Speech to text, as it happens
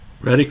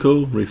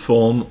Radical,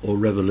 reform or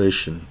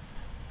revolution.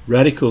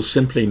 Radical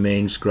simply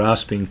means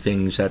grasping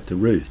things at the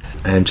root.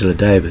 Angela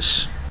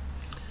Davis.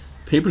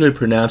 People who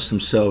pronounce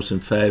themselves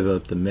in favour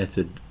of the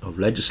method of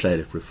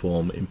legislative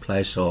reform in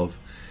place of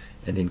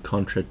and in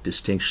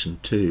contradistinction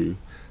to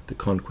the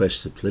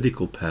conquest of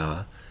political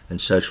power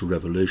and social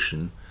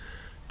revolution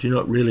do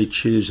not really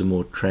choose a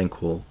more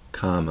tranquil,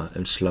 calmer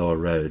and slower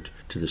road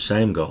to the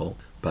same goal,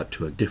 but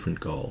to a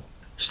different goal.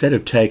 Instead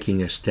of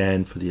taking a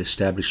stand for the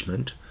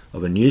establishment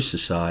of a new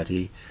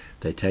society,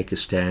 they take a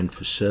stand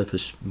for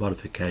surface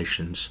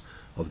modifications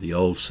of the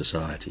old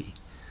society.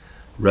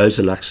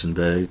 Rosa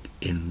Luxemburg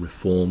in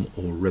Reform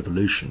or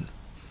Revolution.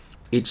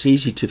 It's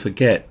easy to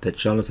forget that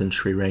Jonathan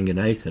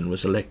Sriranganathan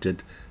was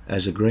elected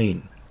as a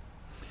Green.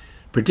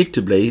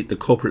 Predictably, the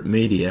corporate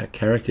media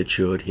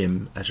caricatured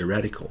him as a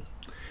radical.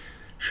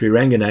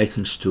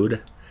 Sriranganathan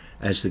stood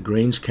as the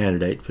Greens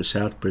candidate for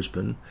South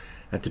Brisbane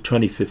at the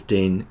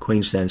 2015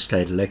 Queensland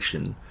state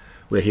election,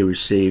 where he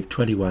received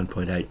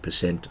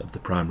 21.8% of the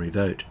primary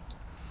vote.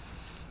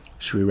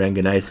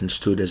 Sriranganathan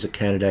stood as a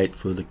candidate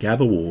for the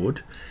Gabba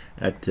ward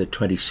at the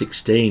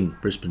 2016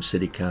 Brisbane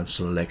City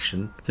Council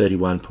election,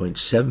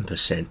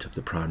 31.7% of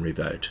the primary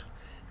vote,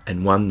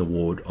 and won the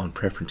ward on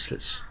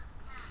preferences.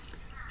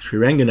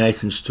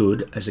 Sriranganathan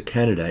stood as a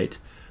candidate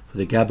for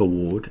the Gabba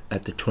ward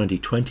at the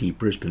 2020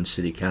 Brisbane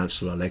City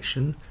Council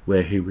election,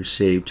 where he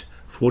received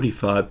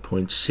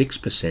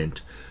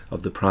 45.6%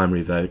 of the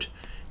primary vote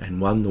and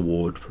won the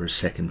ward for a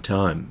second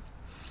time.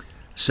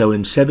 So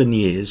in 7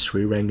 years,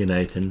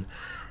 Sriranganathan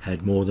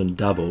had more than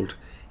doubled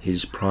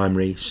his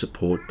primary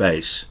support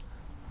base.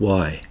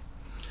 Why?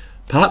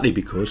 Partly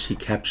because he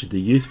captured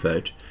the youth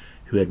vote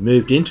who had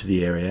moved into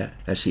the area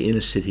as the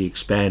inner city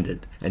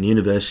expanded and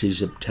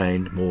universities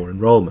obtained more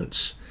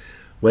enrolments.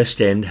 West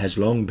End has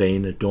long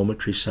been a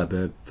dormitory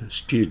suburb for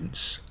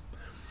students.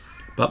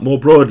 But more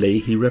broadly,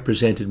 he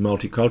represented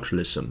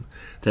multiculturalism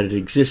that had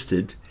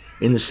existed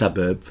in the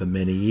suburb for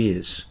many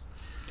years,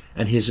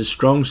 and he is a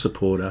strong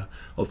supporter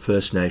of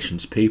First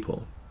Nations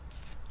people.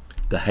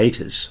 The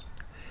haters.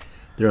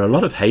 There are a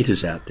lot of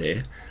haters out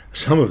there,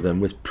 some of them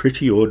with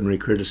pretty ordinary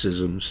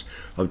criticisms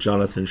of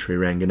Jonathan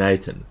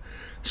Sriranganathan,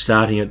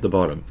 starting at the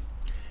bottom.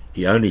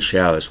 He only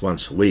showers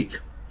once a week.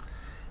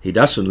 He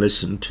doesn't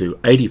listen to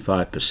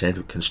 85%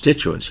 of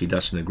constituents he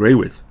doesn't agree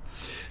with.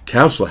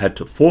 Council had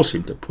to force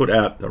him to put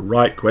out the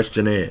right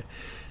questionnaire.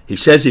 He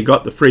says he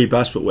got the free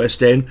bus for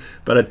West End,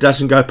 but it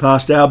doesn't go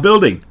past our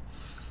building.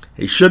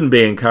 He shouldn't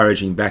be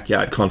encouraging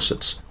backyard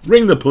concerts.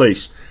 Ring the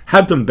police.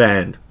 Have them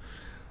banned.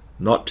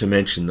 Not to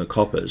mention the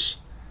coppers.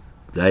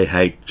 They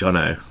hate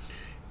Jono.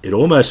 It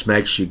almost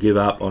makes you give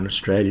up on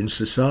Australian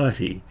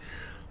society.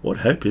 What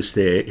hope is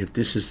there if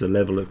this is the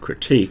level of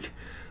critique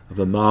of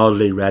a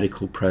mildly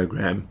radical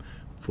program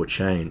for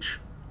change?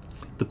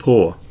 The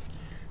poor.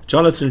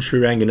 Jonathan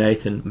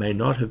Sriranganathan may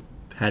not have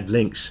had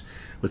links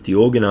with the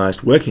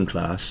organised working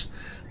class,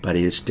 but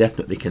he is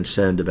definitely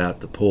concerned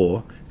about the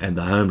poor and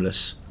the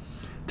homeless.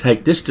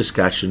 Take this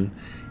discussion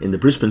in the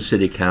Brisbane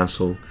City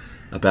Council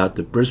about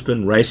the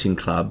Brisbane Racing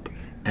Club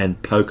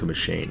and poker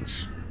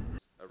machines.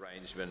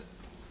 Arrangement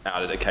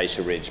out at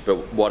Acacia Ridge,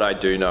 but what I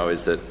do know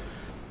is that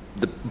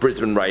the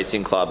Brisbane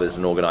Racing Club as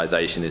an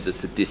organisation is a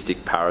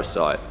sadistic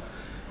parasite.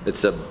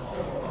 It's a...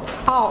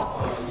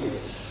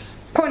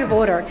 Point of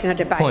order, it's in a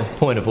debate.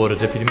 Point of order,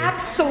 Deputy Mayor.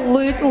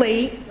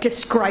 Absolutely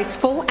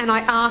disgraceful, and I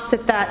ask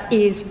that that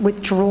is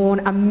withdrawn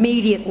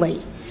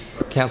immediately.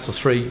 Councillor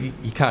Sri,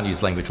 you can't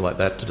use language like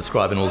that to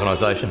describe an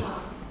organisation.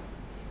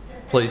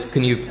 Please,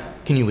 can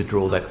you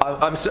withdraw that?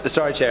 I'm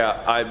sorry,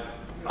 Chair. Am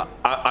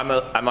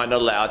I not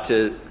allowed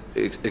to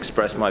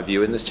express my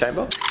view in this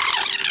chamber?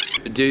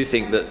 I do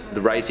think that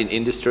the racing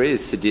industry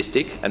is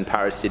sadistic and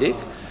parasitic,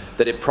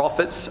 that it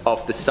profits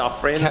off the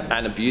suffering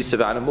and abuse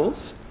of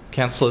animals.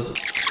 Councillors,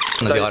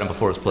 the item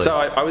before us, please. So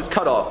I was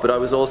cut off, but I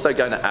was also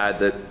going to add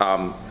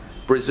that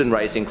Brisbane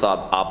Racing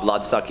Club are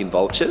blood-sucking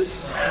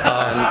vultures.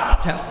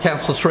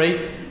 Councillor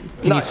Sri,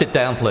 can you sit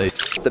down, please?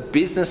 The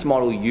business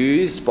model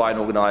used by an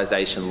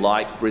organisation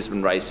like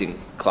Brisbane Racing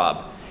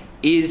Club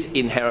is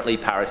inherently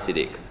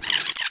parasitic.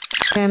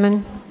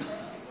 Chairman,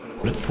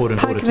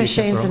 Poker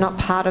machines are not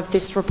part of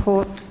this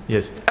report.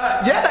 Yes.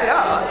 Yeah, they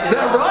are.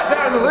 They're right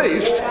there on the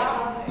list.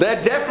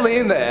 They're definitely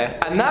in there,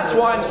 and that's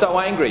why I'm so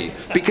angry,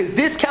 because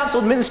this council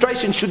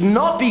administration should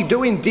not be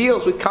doing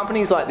deals with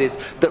companies like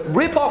this that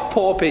rip off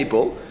poor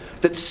people,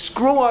 that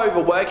screw over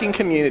working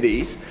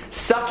communities,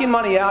 sucking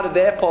money out of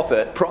their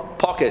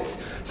pockets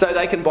so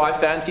they can buy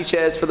fancy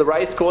chairs for the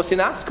racecourse in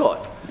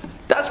Ascot.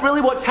 That's really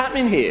what's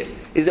happening here,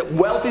 is that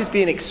wealth is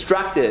being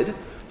extracted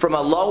from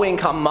a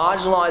low-income,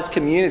 marginalised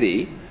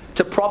community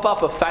to prop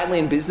up a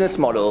failing business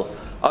model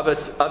of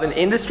an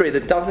industry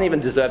that doesn't even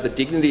deserve the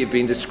dignity of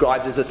being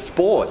described as a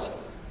sport.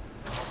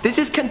 This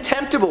is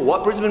contemptible,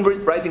 what Brisbane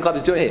Racing Club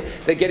is doing here.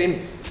 They're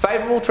getting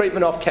favourable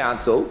treatment off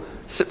council,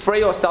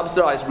 free or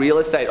subsidised real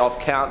estate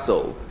off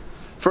council,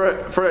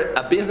 for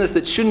a business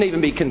that shouldn't even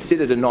be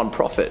considered a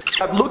non-profit.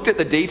 I've looked at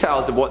the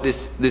details of what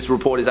this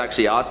report is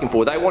actually asking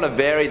for. They want to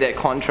vary their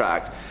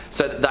contract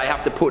so that they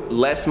have to put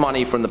less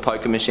money from the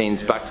poker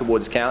machines back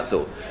towards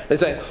council. They're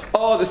saying,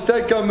 oh, the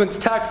state government's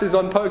taxes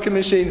on poker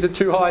machines are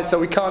too high, so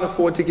we can't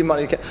afford to give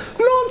money to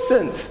council.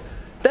 Nonsense!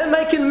 They're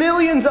making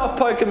millions off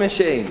poker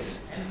machines.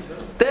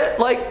 They're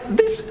like,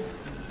 this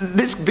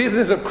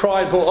business of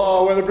crying for,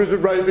 oh, we're the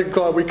Brisbane Racing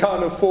Club, we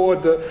can't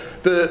afford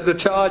the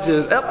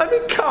charges. I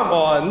mean, come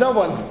on, no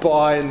one's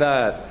buying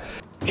that.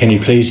 Can you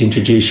please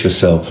introduce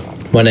yourself?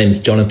 My name's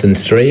Jonathan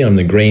Sri. I'm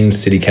the Greens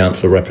City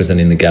Council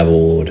representing the Gabba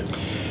ward.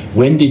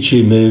 When did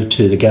you move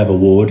to the Gabba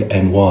ward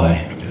and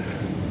why?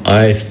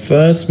 I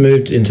first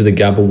moved into the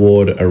Gabba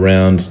ward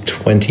around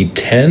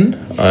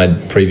 2010.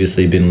 I'd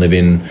previously been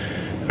living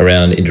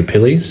around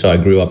Indooroopilly, so I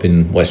grew up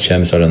in West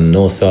Chermside on the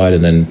north side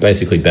and then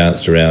basically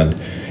bounced around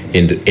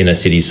in inner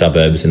city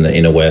suburbs in the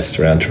inner west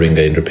around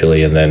Taringa,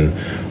 Indooroopilly, and then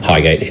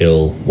Highgate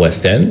Hill,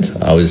 West End.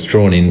 I was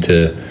drawn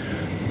into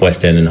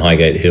West End and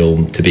Highgate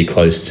Hill to be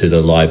close to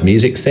the live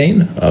music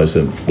scene. I was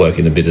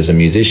working a bit as a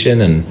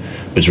musician and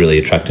was really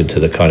attracted to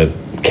the kind of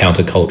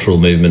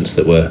countercultural movements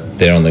that were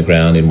there on the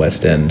ground in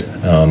West End.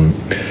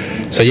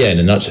 So yeah, in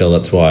a nutshell,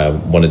 that's why I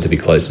wanted to be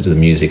closer to the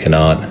music and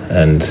art,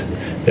 and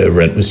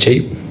rent was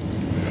cheap.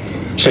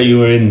 So you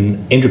were in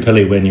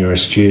Indooroopilly when you were a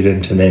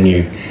student, and then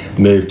you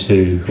moved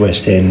to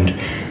West End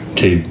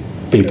to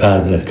be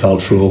part of the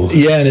cultural...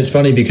 Yeah, and it's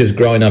funny because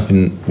growing up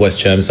in West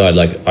Chermside,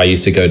 like, I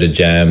used to go to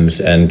jams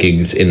and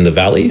gigs in the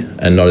Valley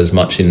and not as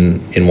much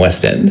in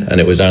West End. And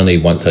it was only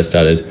once I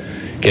started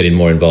getting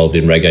more involved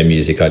in reggae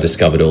music, I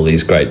discovered all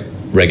these great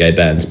reggae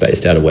bands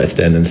based out of West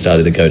End and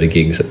started to go to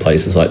gigs at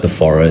places like The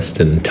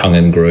Forest and Tongue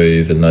and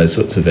Groove and those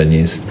sorts of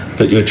venues.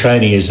 But your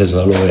training is as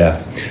a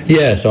lawyer?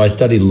 Yeah, so I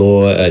studied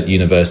law at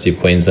University of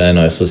Queensland.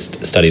 I also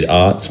studied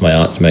arts. My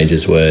arts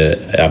majors were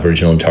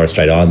Aboriginal and Torres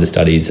Strait Islander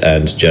studies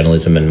and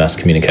journalism and mass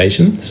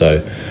communication.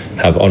 So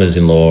have honours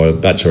in law, a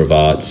Bachelor of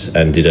Arts,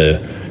 and did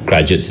a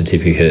graduate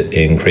certificate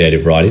in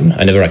creative writing.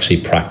 I never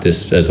actually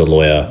practiced as a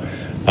lawyer.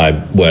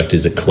 I worked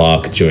as a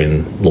clerk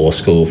during law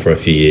school for a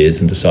few years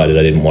and decided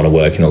I didn't want to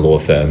work in a law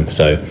firm.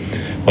 So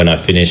when I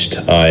finished,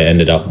 I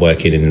ended up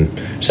working in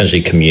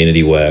essentially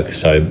community work.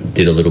 So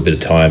did a little bit of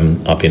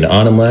time up in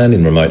Arnhem Land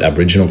in remote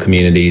Aboriginal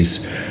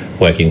communities,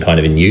 working kind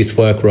of in youth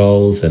work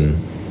roles and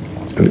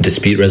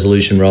dispute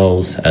resolution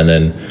roles, and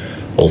then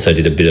also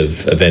did a bit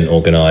of event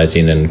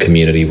organising and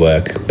community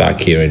work back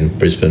here in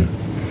Brisbane.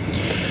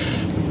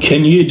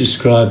 Can you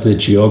describe the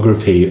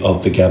geography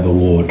of the Gabba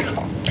ward?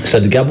 So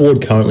the Gabba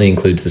ward currently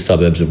includes the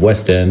suburbs of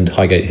West End,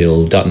 Highgate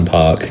Hill, Dutton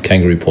Park,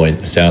 Kangaroo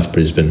Point, South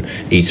Brisbane,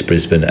 East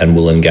Brisbane and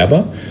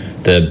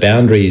Woolloongabba. The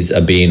boundaries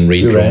are being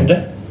redrawn.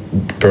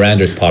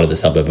 Buranda is part of the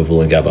suburb of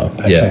Woolloongabba.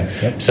 Okay,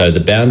 yeah. yep. So the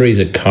boundaries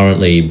are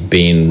currently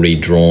being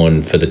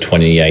redrawn for the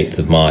 28th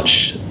of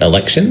March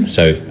election.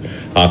 So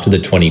after the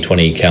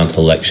 2020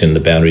 council election,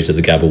 the boundaries of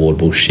the Gabba ward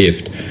will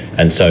shift,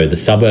 and so the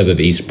suburb of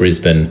East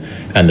Brisbane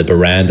and the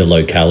Buranda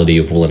locality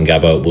of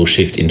Woolloongabba will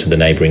shift into the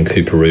neighbouring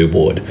Coorparoo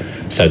ward.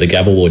 So the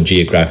Gabba ward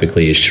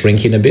geographically is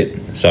shrinking a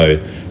bit,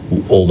 so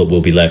all that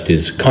will be left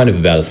is kind of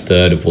about a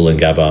third of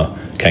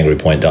Woolloongabba, Kangaroo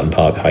Point, Dutton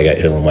Park, Highgate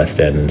Hill and West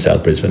End and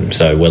South Brisbane.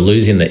 So we're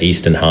losing the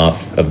eastern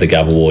half of the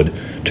Gabba ward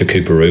to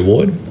Coorparoo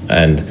ward,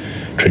 and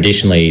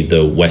traditionally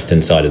the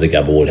western side of the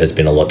Gabba ward has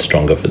been a lot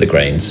stronger for the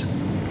Greens.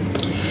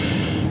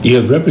 You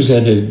have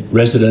represented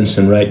residents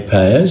and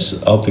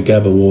ratepayers of the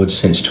Gabba ward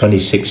since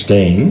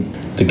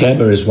 2016. The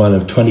Gabba is one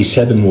of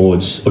 27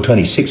 wards, or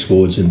 26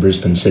 wards in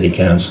Brisbane City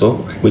Council,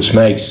 which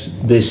makes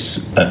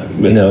this a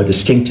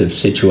distinctive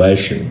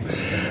situation.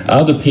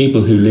 Are the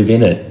people who live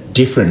in it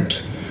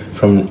different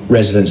from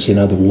residents in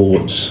other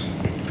wards?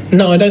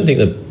 No, I don't think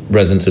the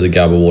residents of the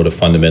Gabba ward are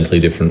fundamentally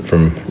different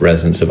from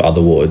residents of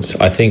other wards.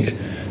 I think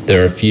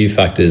there are a few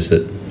factors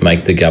that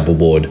make the Gabba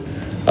ward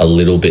a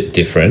little bit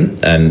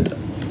different, and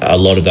a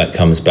lot of that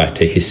comes back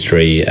to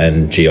history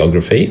and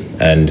geography.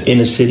 And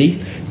inner city?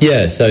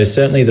 Yeah, so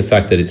certainly the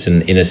fact that it's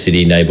an inner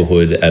city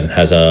neighbourhood and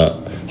has a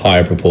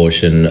higher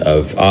proportion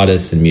of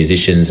artists and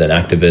musicians and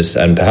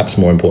activists, and perhaps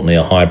more importantly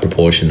a higher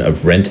proportion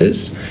of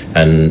renters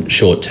and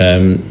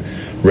short-term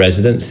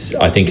residents,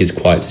 I think is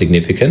quite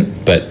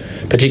significant. But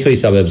particularly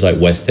suburbs like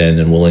West End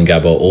and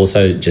Woolloongabba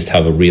also just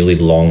have a really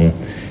long,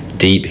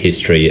 deep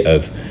history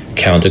of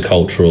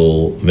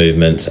countercultural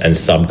movements and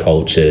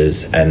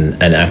subcultures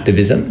and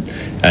activism.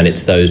 And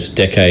it's those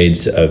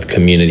decades of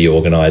community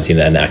organising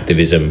and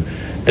activism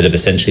that have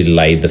essentially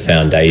laid the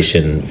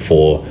foundation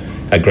for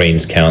a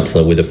Greens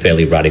councillor with a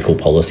fairly radical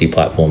policy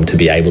platform to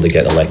be able to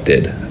get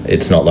elected.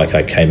 It's not like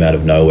I came out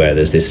of nowhere.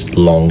 There's this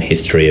long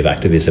history of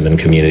activism and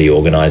community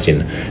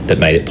organising that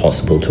made it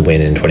possible to win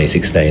in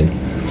 2016.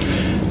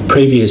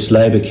 Previous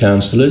Labor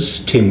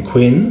councillors, Tim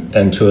Quinn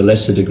and to a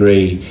lesser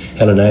degree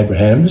Helen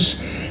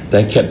Abrahams,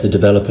 they kept the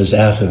developers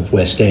out of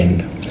West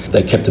End.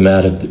 They kept them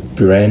out of the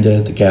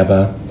Buranda, the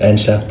Gabba and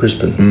South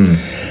Brisbane.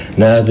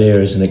 Now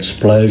there is an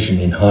explosion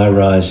in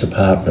high-rise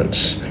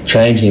apartments,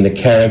 changing the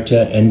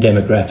character and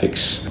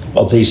demographics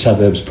of these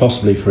suburbs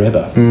possibly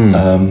forever.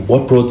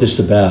 What brought this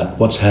about?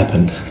 What's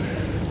happened?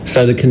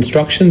 So the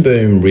construction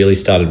boom really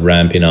started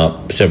ramping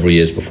up several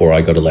years before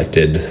I got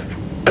elected.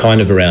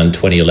 kind of around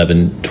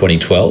 2011,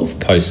 2012,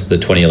 post the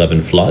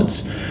 2011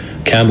 floods,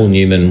 Campbell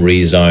Newman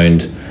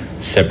rezoned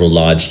several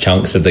large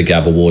chunks of the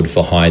Gabba ward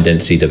for high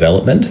density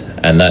development,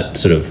 and that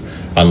sort of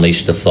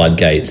unleashed the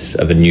floodgates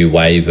of a new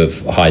wave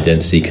of high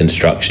density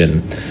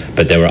construction.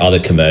 But there were other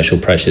commercial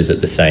pressures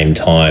at the same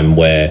time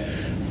where,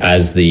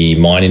 as the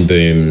mining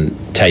boom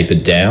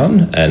tapered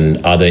down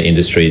and other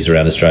industries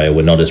around Australia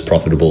were not as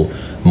profitable,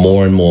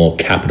 more and more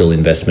capital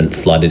investment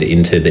flooded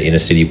into the inner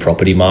city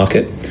property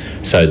market.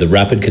 So the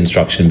rapid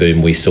construction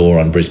boom we saw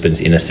on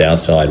Brisbane's inner south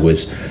side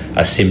was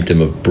a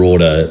symptom of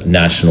broader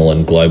national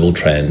and global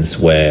trends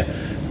where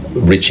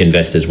rich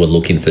investors were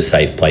looking for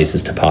safe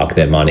places to park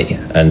their money.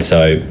 And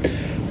so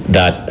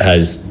that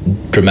has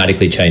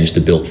dramatically changed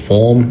the built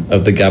form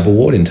of the Gabba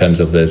ward in terms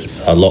of there's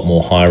a lot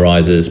more high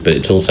rises, but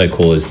it's also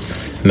caused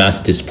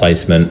mass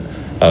displacement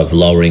of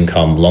lower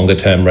income, longer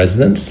term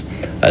residents,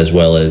 as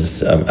well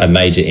as a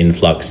major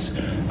influx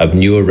of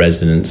newer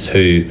residents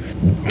who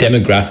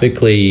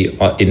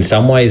demographically in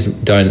some ways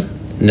don't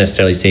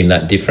necessarily seem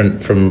that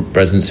different from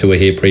residents who were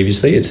here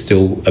previously. It's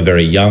still a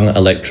very young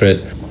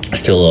electorate,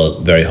 still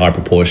a very high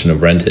proportion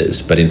of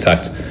renters, but in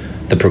fact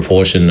the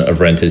proportion of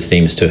renters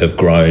seems to have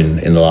grown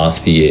in the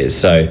last few years.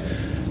 So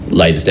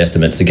latest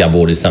estimates, the Gabba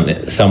ward is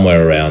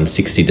somewhere around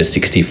 60 to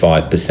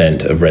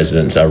 65% of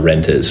residents are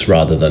renters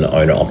rather than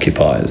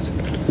owner-occupiers.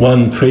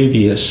 One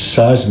previous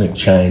seismic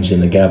change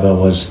in the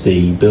Gabba was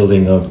the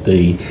building of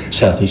the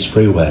Southeast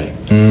Freeway,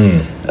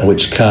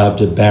 which carved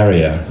a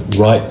barrier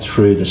right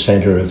through the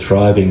centre of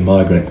thriving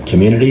migrant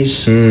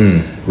communities,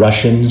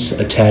 Russians,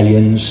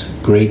 Italians,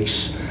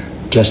 Greeks,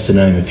 just to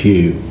name a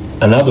few.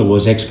 Another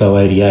was Expo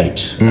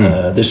 88.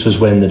 This was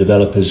when the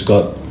developers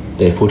got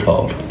their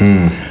foothold.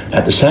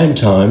 At the same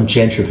time,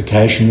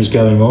 gentrification was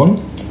going on,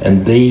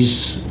 and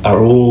these are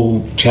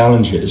all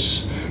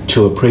challenges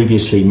to a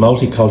previously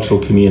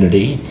multicultural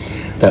community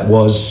that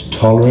was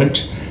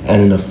tolerant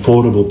and an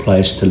affordable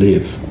place to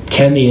live.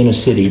 Can the inner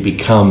city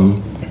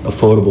become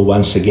affordable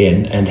once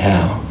again, and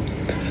how?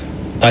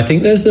 I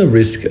think there's a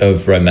risk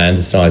of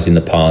romanticising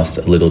the past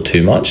a little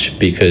too much,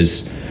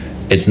 because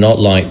it's not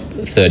like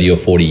 30 or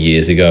 40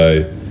 years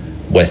ago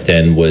West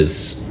End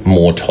was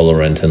more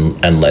tolerant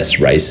and less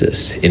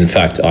racist. In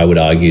fact, I would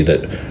argue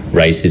that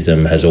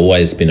racism has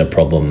always been a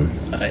problem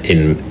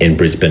in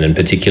Brisbane, and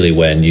particularly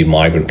where new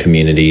migrant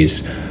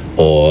communities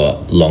or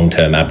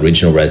long-term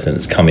Aboriginal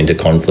residents come into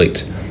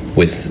conflict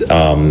with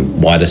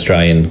white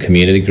Australian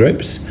community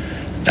groups.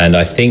 And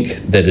I think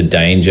there's a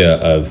danger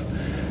of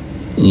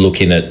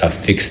looking at a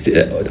fixed...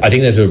 I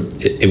think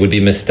it would be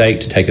a mistake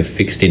to take a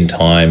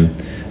fixed-in-time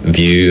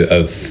view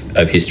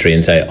of history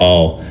and say,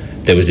 oh,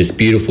 there was this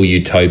beautiful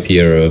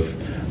utopia of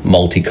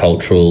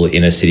multicultural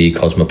inner city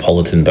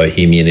cosmopolitan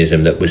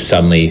bohemianism that was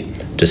suddenly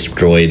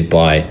destroyed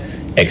by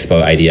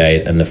Expo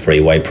 88 and the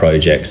freeway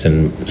projects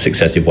and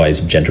successive waves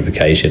of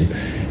gentrification.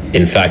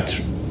 In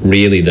fact,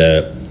 really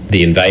the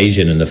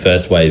invasion and the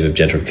first wave of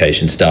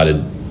gentrification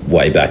started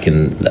way back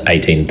in the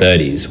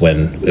 1830s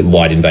when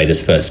white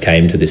invaders first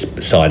came to this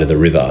side of the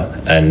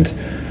river. And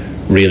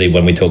really,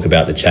 when we talk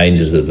about the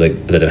changes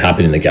that have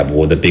happened in the Gabba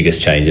ward, the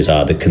biggest changes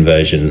are the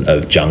conversion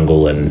of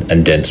jungle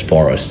and dense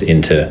forest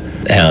into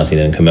housing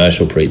and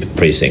commercial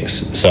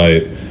precincts.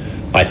 So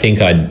I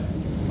think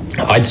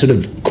I'd sort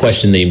of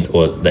question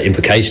the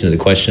implication of the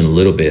question a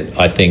little bit.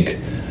 I think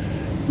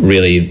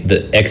really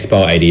the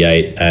Expo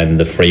 88 and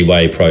the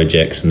freeway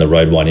projects and the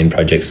road widening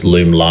projects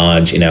loom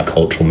large in our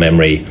cultural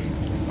memory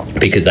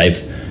because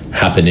they've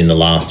happened in the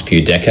last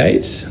few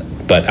decades,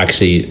 but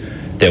actually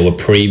there were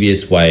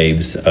previous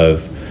waves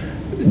of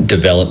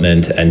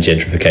development and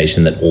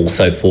gentrification that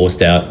also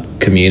forced out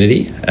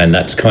community, and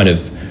that's kind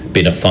of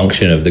been a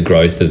function of the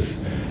growth of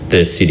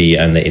the city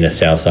and the inner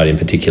south side in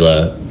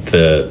particular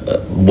for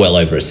well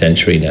over a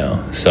century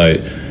now. So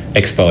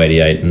Expo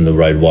 88 and the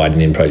road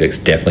widening projects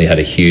definitely had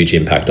a huge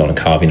impact on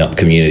carving up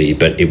community,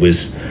 but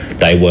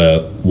they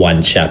were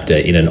one chapter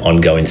in an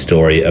ongoing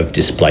story of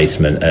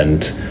displacement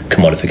and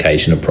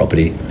commodification of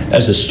property.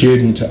 As a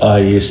student, I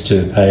used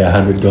to pay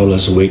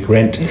 $100 a week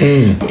rent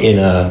in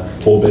a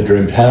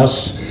 4-bedroom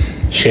house,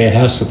 share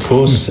house, of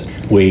course.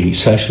 We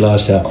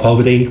socialised our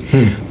poverty.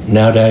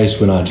 Nowadays,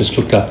 when I just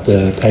looked up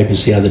the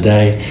papers the other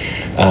day,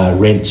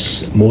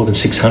 rent's more than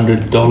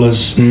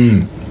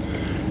 $600.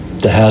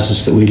 The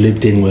houses that we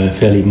lived in were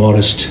fairly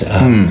modest.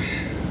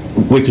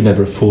 We could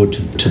never afford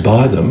to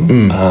buy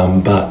them,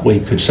 but we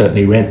could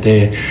certainly rent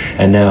there.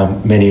 And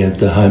now many of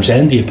the homes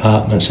and the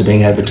apartments are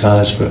being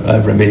advertised for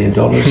over $1 million.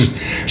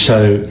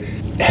 So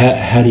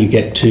how do you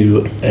get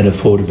to an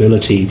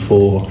affordability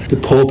for the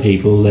poor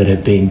people that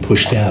have been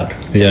pushed out?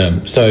 Yeah,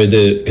 so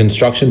the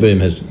construction boom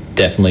has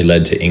definitely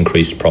led to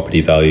increased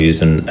property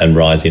values and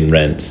rising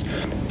rents.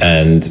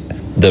 And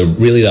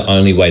the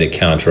only way to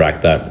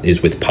counteract that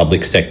is with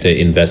public sector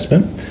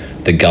investment.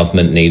 The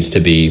government needs to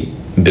be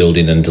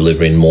building and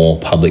delivering more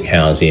public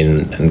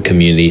housing and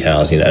community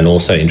housing, and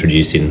also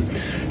introducing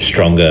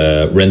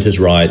stronger renters'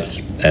 rights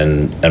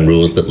and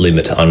rules that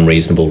limit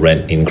unreasonable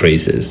rent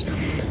increases.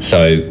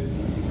 So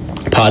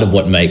part of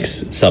what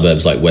makes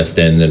suburbs like West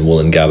End and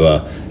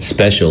Woolloongabba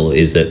special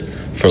is that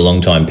for a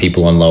long time,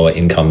 people on lower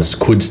incomes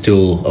could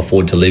still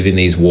afford to live in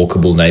these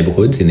walkable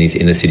neighbourhoods, in these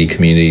inner city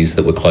communities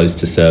that were close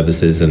to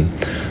services and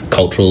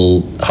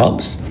cultural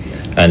hubs.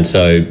 And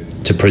so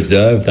to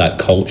preserve that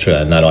culture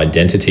and that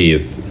identity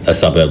of a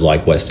suburb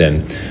like West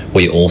End,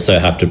 we also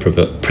have to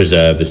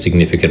preserve a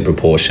significant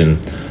proportion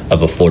of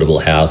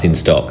affordable housing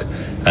stock.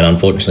 And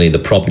unfortunately, the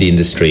property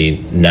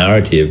industry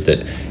narrative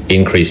that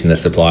increasing the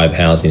supply of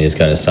housing is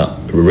going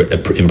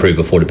to improve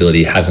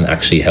affordability hasn't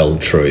actually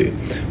held true.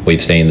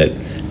 We've seen that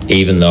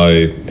even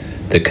though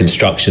the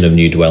construction of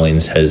new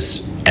dwellings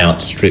has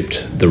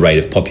outstripped the rate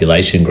of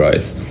population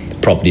growth,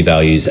 property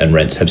values and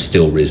rents have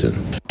still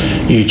risen.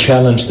 You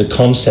challenged the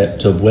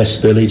concept of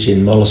West Village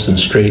in Mollison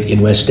Street in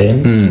West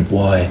End.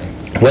 Why?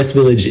 West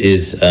Village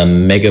is a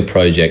mega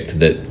project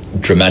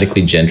that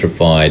dramatically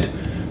gentrified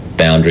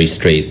Boundary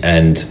Street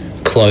and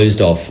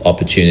closed off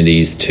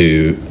opportunities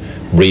to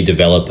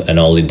redevelop an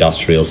old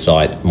industrial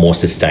site more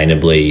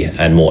sustainably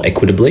and more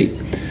equitably.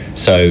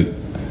 So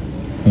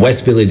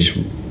West Village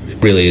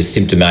really is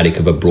symptomatic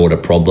of a broader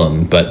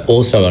problem, but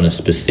also on a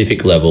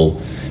specific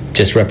level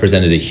just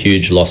represented a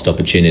huge lost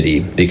opportunity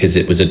because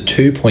it was a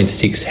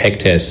 2.6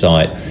 hectare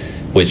site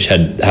which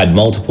had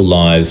multiple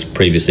lives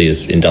previously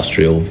as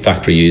industrial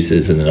factory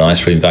uses and an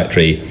ice cream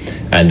factory,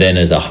 and then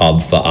as a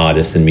hub for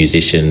artists and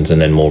musicians,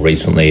 and then more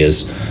recently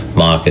as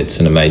markets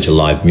and a major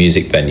live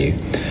music venue.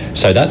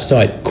 So that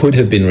site could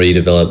have been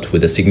redeveloped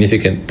with a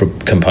significant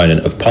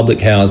component of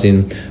public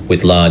housing,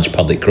 with large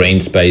public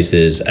green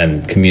spaces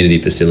and community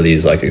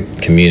facilities like a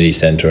community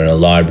centre and a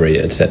library,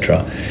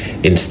 etc.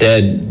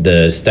 Instead,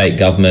 the state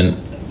government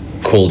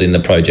called in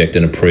the project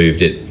and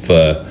approved it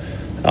for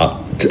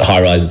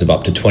high-rises of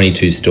up to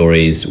 22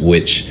 stories,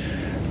 which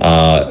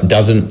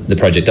the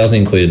project doesn't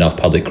include enough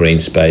public green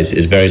space,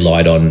 is very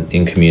light on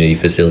in community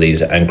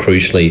facilities, and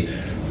crucially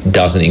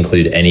doesn't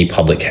include any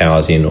public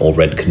housing or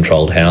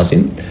rent-controlled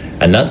housing.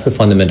 And that's the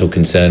fundamental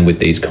concern with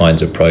these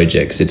kinds of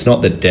projects. It's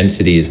not that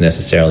density is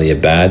necessarily a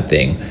bad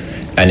thing,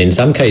 and in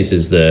some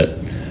cases the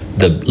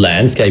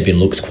landscaping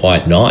looks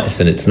quite nice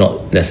and it's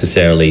not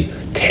necessarily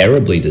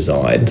terribly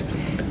designed.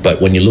 But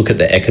when you look at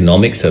the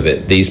economics of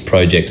it, these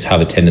projects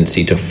have a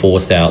tendency to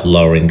force out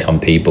lower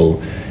income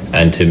people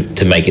and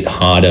to make it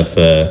harder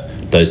for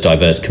those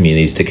diverse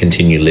communities to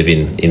continue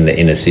living in the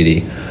inner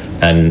city.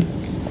 And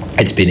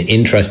it's been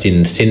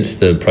interesting since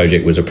the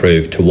project was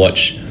approved to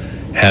watch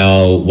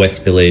how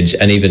West Village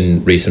and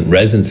even recent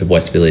residents of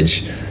West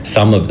Village,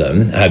 some of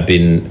them have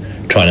been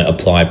trying to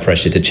apply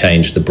pressure to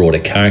change the broader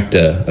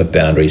character of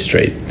Boundary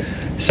Street.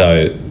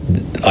 So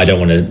I don't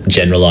want to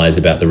generalise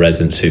about the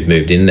residents who've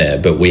moved in there,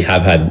 but we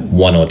have had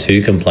one or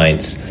two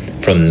complaints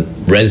from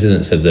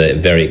residents of the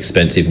very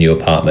expensive new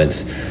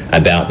apartments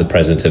about the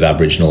presence of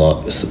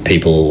Aboriginal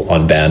people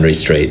on Boundary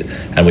Street.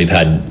 And we've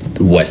had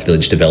West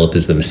Village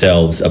developers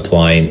themselves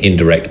applying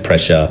indirect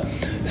pressure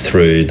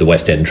through the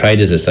West End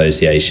Traders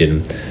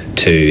Association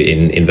to,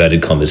 in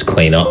inverted commas,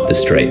 clean up the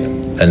street.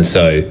 And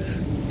so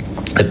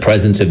the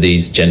presence of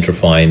these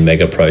gentrifying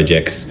mega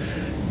projects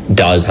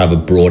does have a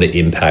broader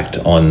impact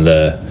on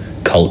the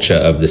culture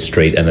of the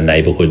street and the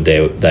neighbourhood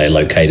they're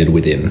located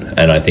within.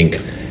 And I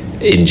think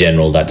in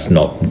general that's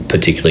not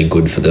particularly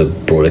good for the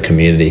broader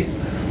community.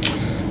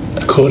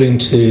 According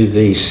to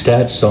the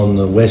stats on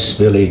the West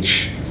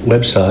Village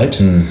website,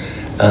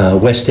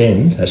 West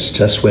End, that's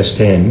just West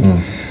End,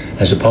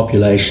 has a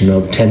population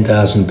of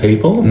 10,000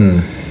 people,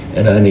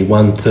 and only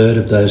 1/3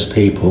 of those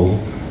people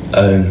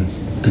own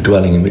the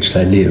dwelling in which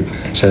they live.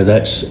 So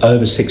that's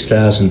over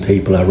 6,000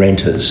 people are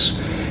renters,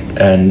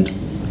 and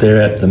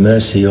they're at the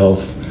mercy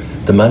of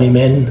the money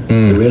men,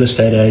 the real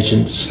estate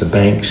agents, the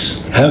banks.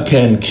 How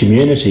can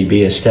community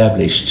be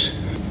established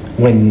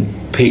when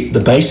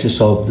the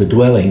basis of the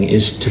dwelling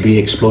is to be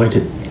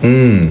exploited?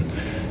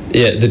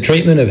 Yeah, the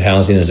treatment of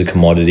housing as a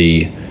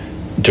commodity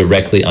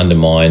directly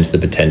undermines the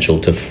potential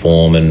to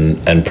form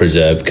and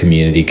preserve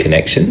community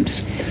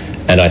connections.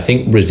 And I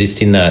think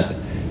resisting that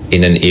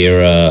in an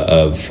era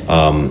of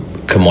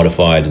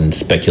commodified and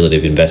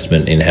speculative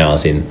investment in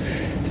housing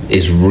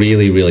is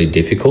really, really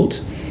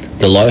difficult.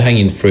 The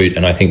low-hanging fruit,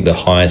 and I think the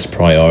highest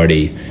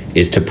priority,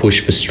 is to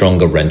push for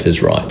stronger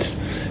renters' rights,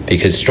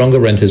 because stronger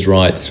renters'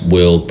 rights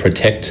will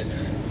protect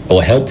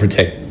or help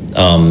protect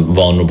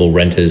vulnerable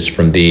renters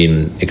from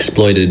being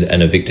exploited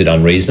and evicted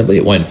unreasonably.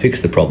 It won't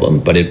fix the problem,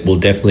 but it will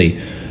definitely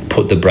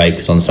put the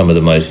brakes on some of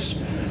the most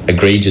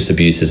egregious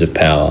abuses of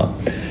power.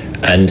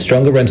 And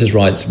stronger renters'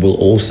 rights will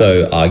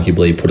also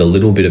arguably put a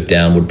little bit of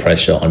downward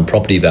pressure on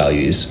property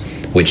values,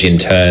 which in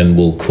turn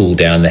will cool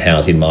down the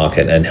housing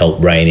market and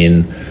help rein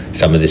in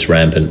some of this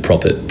rampant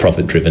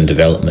profit-driven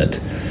development.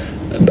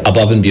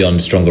 Above and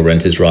beyond stronger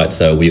renters' rights,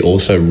 though, we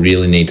also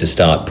really need to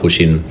start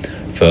pushing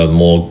for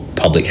more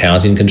public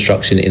housing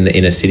construction in the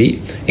inner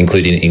city,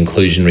 including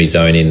inclusionary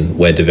zoning,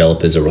 where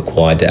developers are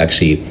required to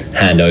actually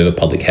hand over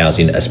public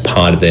housing as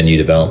part of their new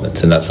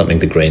developments. And that's something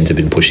the Greens have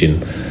been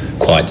pushing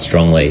quite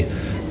strongly.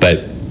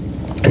 But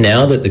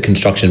now that the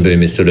construction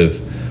boom is sort of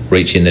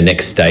reaching the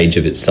next stage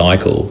of its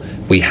cycle,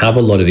 we have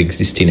a lot of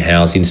existing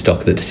housing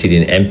stock that's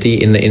sitting empty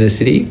in the inner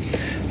city.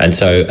 And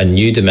so a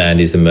new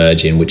demand is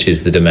emerging, which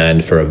is the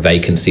demand for a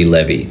vacancy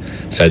levy,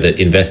 so that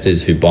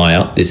investors who buy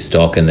up this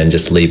stock and then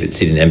just leave it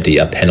sitting empty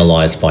are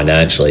penalised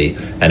financially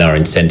and are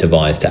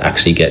incentivised to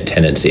actually get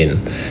tenants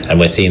in. And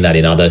we're seeing that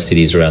in other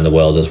cities around the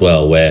world as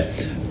well, where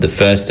the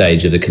first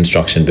stage of the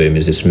construction boom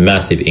is this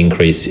massive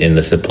increase in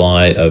the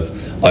supply of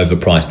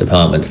overpriced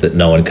apartments that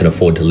no one can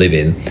afford to live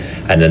in.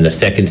 And then the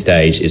second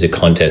stage is a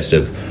contest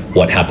of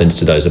what happens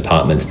to those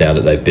apartments now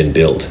that they've been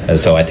built. And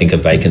so I think a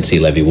vacancy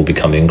levy will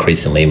become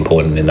increasingly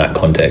important in that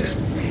context.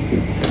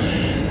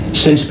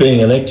 Since being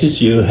elected,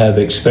 you have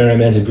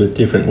experimented with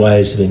different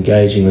ways of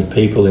engaging with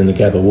people in the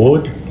Gabba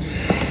ward.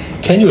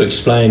 Can you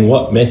explain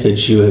what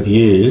methods you have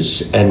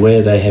used and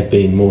where they have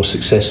been more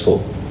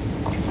successful?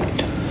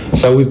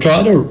 So we've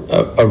tried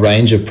a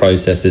range of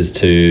processes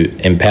to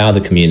empower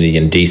the community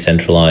and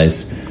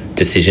decentralise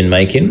decision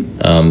making.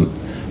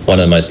 One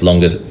of the most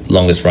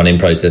longest running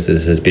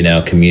processes has been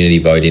our community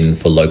voting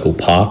for local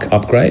park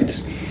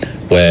upgrades,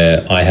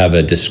 where I have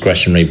a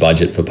discretionary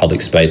budget for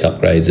public space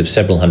upgrades of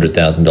several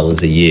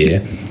 $100,000 a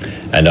year,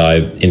 and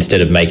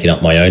instead of making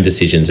up my own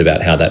decisions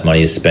about how that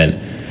money is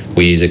spent,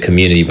 we use a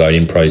community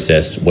voting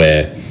process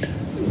where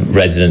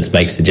residents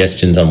make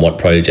suggestions on what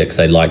projects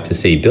they'd like to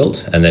see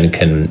built and then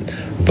can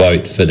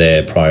vote for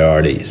their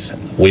priorities.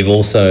 We've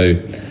also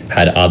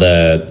had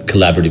other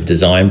collaborative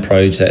design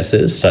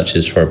processes, such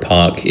as for a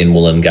park in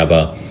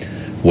Wollongabba,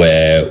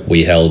 where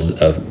we held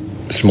a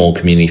small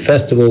community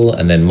festival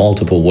and then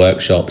multiple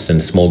workshops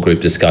and small group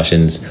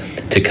discussions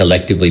to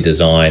collectively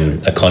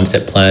design a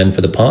concept plan for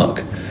the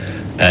park.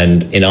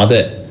 And in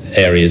other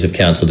areas of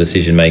council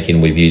decision making,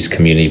 we've used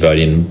community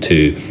voting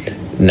to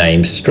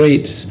name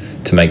streets,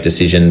 to make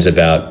decisions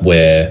about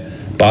where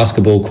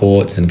basketball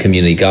courts and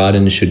community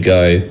gardens should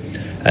go,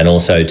 and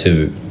also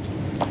to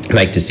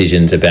make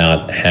decisions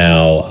about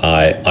how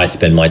I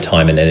spend my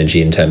time and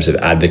energy in terms of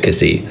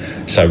advocacy.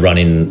 So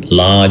running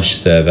large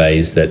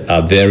surveys that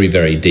are very,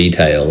 very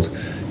detailed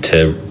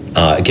to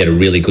get a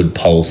really good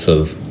pulse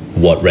of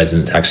what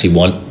residents actually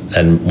want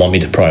and want me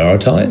to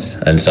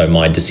prioritise. And so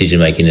my decision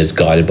making is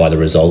guided by the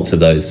results of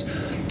those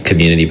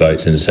community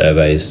votes and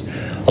surveys.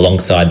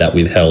 Alongside that,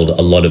 we've held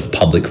a lot of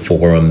public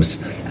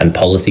forums and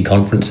policy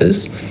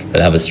conferences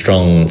that have a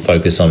strong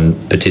focus on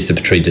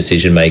participatory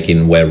decision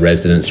making, where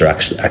residents are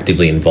actually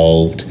actively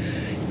involved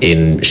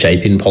in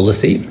shaping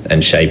policy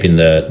and shaping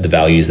the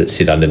values that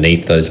sit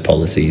underneath those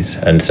policies.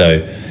 And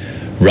so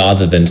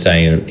rather than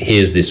saying,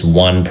 here's this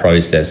one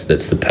process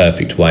that's the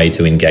perfect way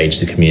to engage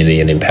the community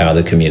and empower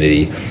the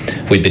community,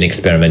 we've been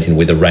experimenting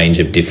with a range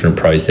of different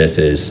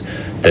processes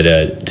that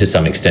are to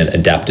some extent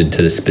adapted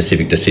to the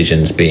specific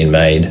decisions being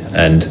made.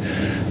 And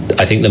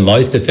I think the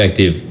most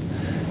effective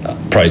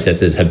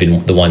processes have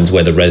been the ones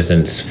where the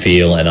residents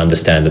feel and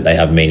understand that they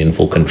have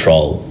meaningful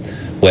control.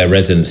 Where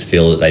residents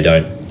feel that they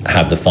don't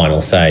have the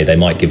final say, they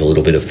might give a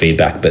little bit of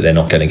feedback, but they're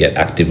not going to get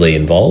actively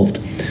involved.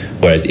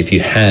 Whereas if you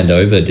hand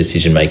over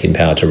decision-making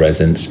power to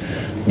residents,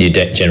 you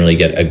generally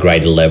get a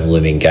greater level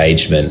of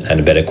engagement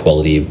and a better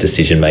quality of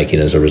decision-making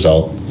as a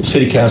result. The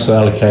City Council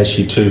allocates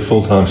you 2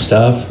 full-time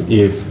staff.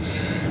 You've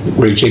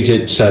rejigged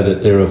it so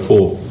that there are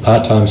 4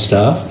 part-time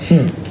staff.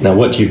 Now,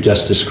 what you've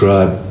just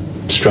described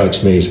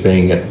strikes me as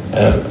being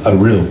a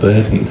real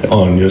burden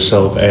on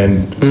yourself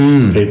and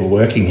people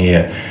working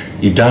here.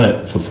 You've done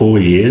it for 4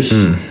 years.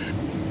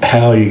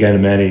 How are you going to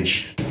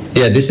manage?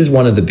 Yeah, this is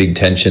one of the big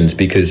tensions,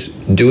 because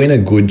doing a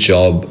good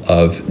job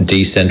of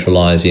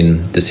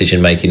decentralising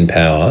decision-making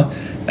power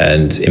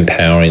and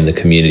empowering the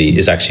community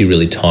is actually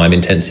really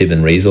time-intensive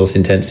and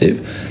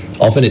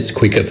resource-intensive. Often it's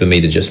quicker for me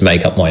to just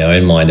make up my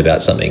own mind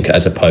about something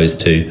as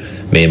opposed to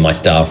me and my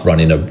staff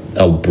running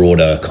a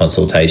broader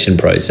consultation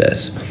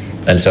process.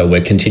 And so we're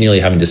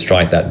continually having to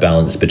strike that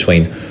balance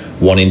between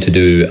wanting to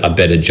do a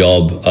better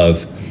job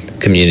of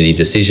community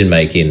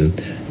decision-making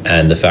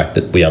and the fact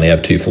that we only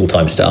have 2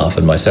 full-time staff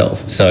and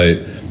myself.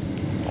 So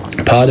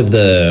part of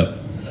the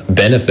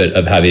benefit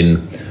of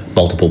having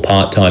multiple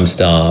part-time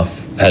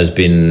staff has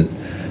been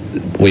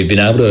we've been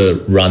able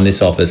to run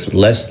this office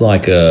less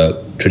like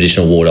a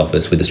traditional ward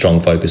office with a strong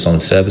focus on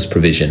service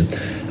provision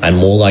and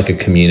more like a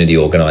community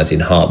organising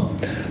hub.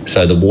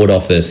 So the ward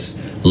office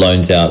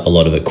loans out a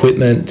lot of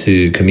equipment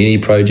to community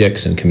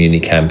projects and community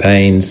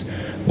campaigns.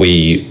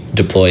 We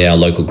deploy our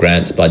local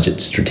grants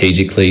budget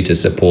strategically to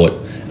support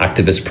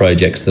activist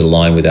projects that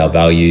align with our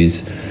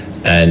values,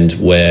 and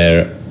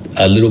we're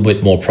a little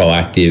bit more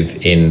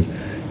proactive in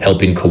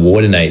helping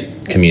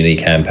coordinate community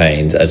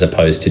campaigns as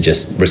opposed to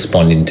just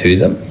responding to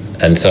them.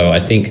 And so I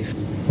think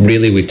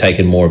really we've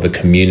taken more of a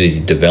community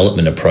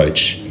development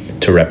approach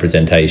to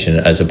representation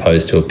as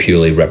opposed to a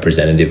purely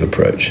representative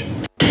approach.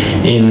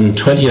 In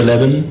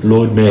 2011,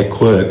 Lord Mayor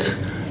Quirk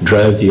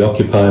drove the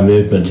Occupy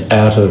movement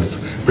out of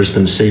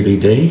Brisbane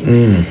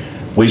CBD.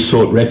 We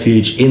sought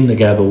refuge in the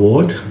Gabba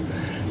ward,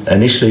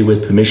 initially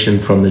with permission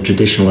from the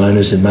traditional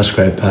owners in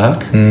Musgrave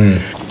Park.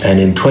 And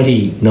in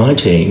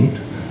 2019,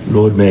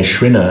 Lord Mayor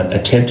Sriranganathan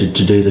attempted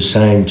to do the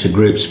same to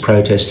groups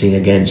protesting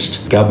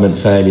against government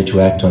failure to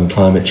act on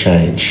climate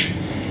change.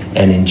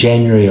 And in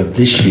January of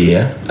this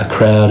year, a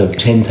crowd of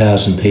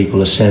 10,000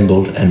 people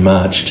assembled and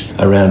marched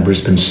around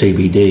Brisbane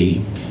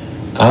CBD.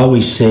 Are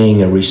we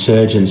seeing a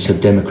resurgence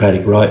of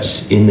democratic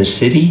rights in the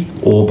city,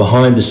 or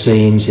behind the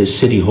scenes is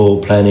City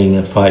Hall planning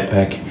a fight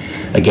back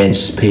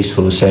against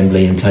peaceful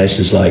assembly in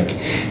places like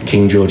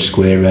King George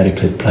Square,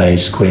 Radcliffe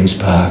Place, Queen's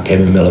Park,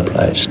 Emma Miller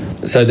Place?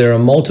 So there are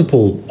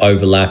multiple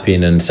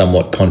overlapping and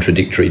somewhat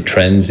contradictory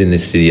trends in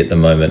this city at the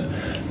moment.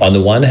 On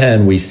the one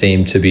hand, we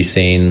seem to be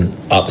seeing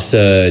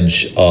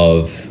upsurge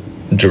of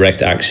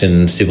direct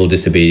action, civil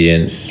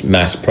disobedience,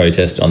 mass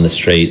protest on the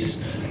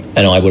streets,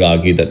 and I would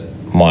argue that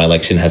my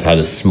election has had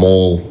a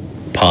small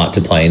part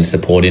to play in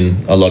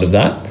supporting a lot of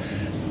that.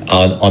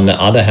 On the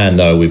other hand,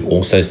 though, we've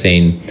also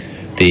seen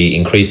the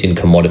increase in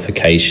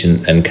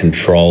commodification and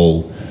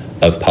control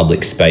of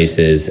public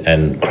spaces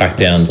and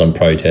crackdowns on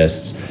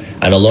protests.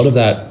 And a lot of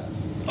that,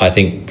 I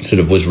think, sort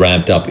of was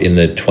ramped up in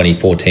the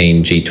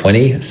 2014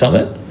 G20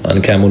 summit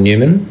on Campbell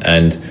Newman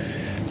and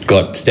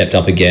got stepped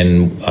up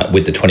again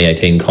with the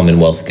 2018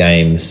 Commonwealth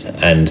Games,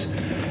 and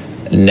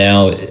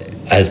now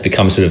has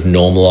become sort of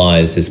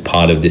normalised as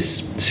part of this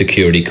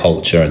security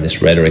culture and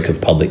this rhetoric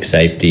of public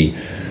safety.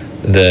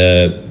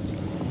 The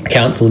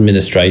council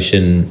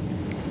administration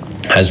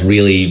has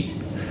really,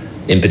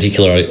 in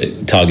particular,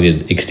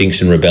 targeted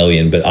Extinction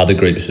Rebellion, but other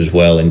groups as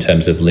well, in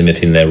terms of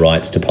limiting their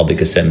rights to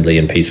public assembly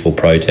and peaceful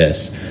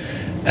protests.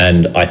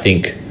 And I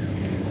think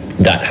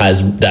that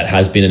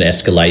has been an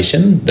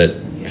escalation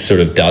that sort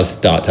of does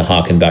start to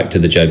harken back to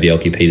the Joh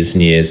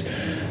Bjelke-Petersen years.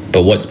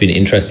 But what's been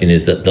interesting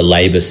is that the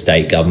Labor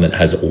state government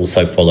has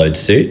also followed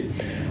suit.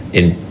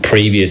 In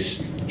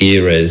previous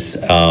eras,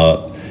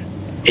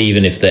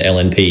 even if the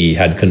LNP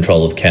had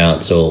control of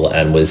council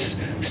and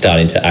was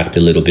starting to act a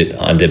little bit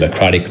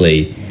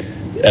undemocratically,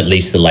 at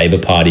least the Labor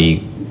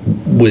Party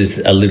was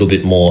a little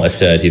bit more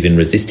assertive in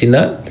resisting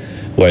that.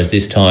 Whereas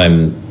this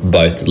time,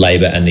 both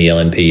Labor and the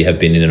LNP have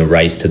been in a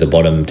race to the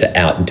bottom to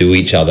outdo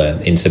each other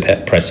in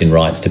suppressing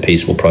rights to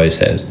peaceful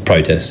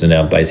protest and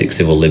our basic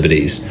civil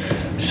liberties.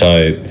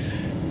 So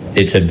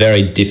it's a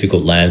very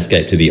difficult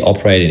landscape to be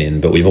operating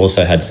in, but we've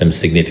also had some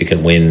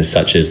significant wins,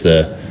 such as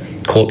the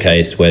court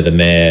case where the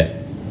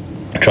mayor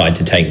tried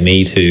to take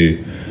me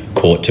to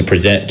court to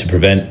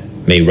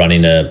prevent me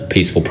running a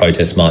peaceful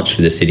protest march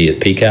through the city at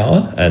peak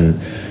hour,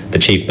 and the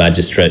Chief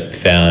Magistrate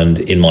found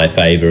in my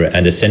favour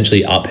and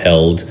essentially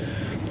upheld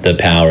the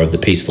power of the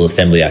Peaceful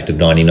Assembly Act of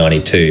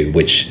 1992,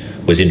 which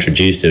was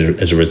introduced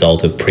as a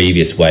result of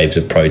previous waves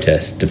of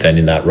protests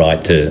defending that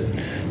right to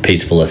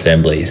peaceful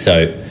assembly.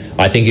 So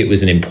I think it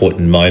was an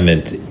important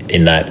moment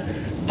in that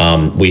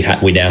we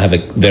now have a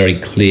very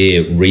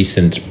clear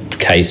recent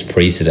case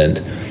precedent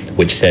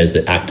which says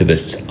that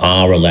activists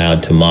are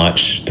allowed to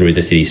march through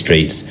the city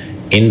streets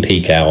in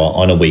peak hour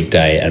on a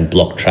weekday and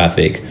block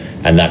traffic,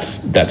 and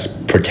that's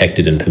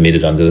protected and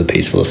permitted under the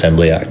Peaceful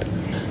Assembly Act.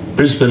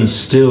 Brisbane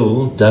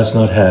still does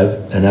not have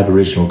an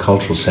Aboriginal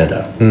cultural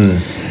centre.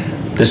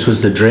 This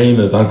was the dream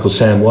of Uncle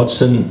Sam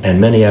Watson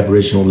and many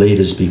Aboriginal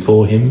leaders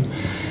before him,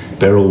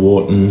 Beryl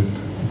Wharton,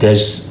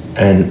 Des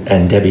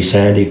and Debbie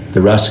Sandy,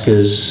 the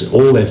Ruskers,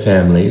 all their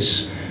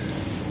families.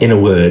 In a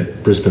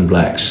word, Brisbane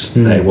Blacks.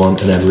 They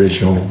want an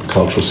Aboriginal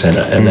cultural centre,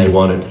 and they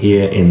want it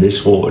here in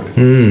this ward.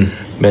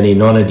 Many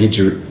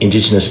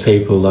non-Indigenous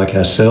people like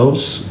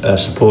ourselves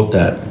support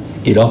that.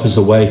 It offers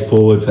a way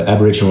forward for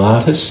Aboriginal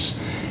artists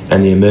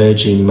and the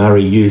emerging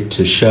Murray youth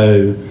to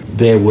show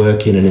their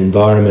work in an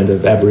environment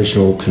of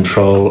Aboriginal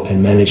control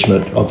and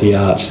management of the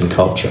arts and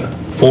culture.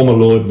 Former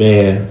Lord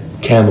Mayor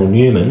Campbell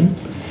Newman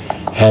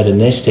had a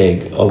nest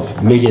egg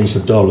of millions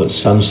of dollars,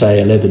 some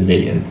say 11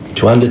 million,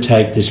 to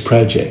undertake this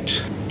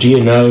project. Do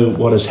you know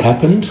what has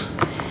happened?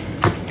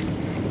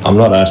 I'm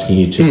not asking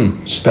you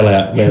to spell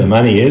out where the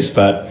money is,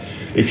 but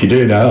if you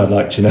do know, I'd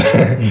like to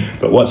know.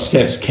 But what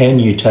steps can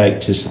you take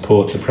to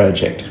support the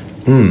project?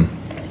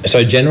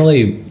 So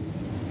generally,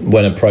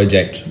 when a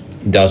project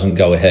doesn't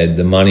go ahead,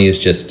 the money is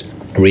just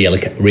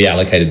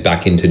reallocated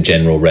back into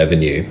general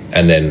revenue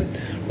and then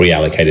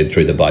reallocated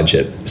through the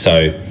budget.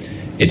 So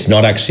it's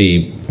not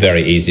actually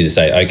very easy to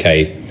say,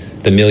 okay,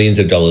 the millions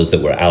of dollars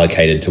that were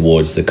allocated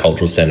towards the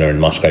cultural centre in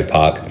Musgrave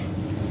Park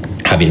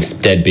have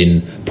instead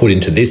been put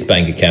into this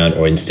bank account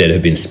or instead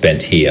have been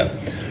spent here.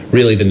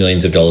 Really, the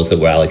millions of dollars that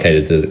were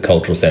allocated to the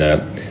cultural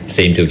centre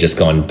seem to have just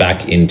gone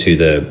back into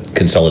the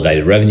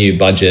consolidated revenue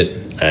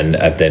budget and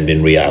have then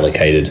been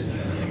reallocated.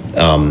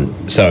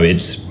 So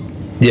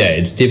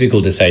it's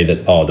difficult to say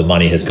that, the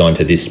money has gone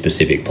to this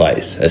specific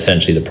place.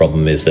 Essentially, the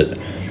problem is that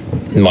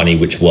money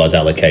which was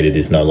allocated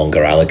is no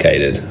longer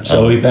allocated.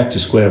 So are we back to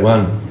square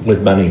one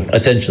with money?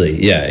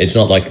 Essentially, yeah. It's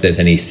not like there's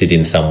any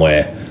sit-in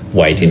somewhere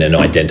waiting and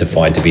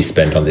identified to be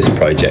spent on this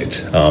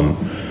project. I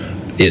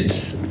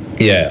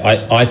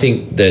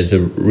think there's a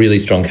really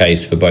strong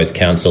case for both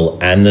council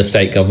and the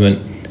state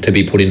government to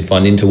be putting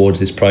funding towards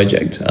this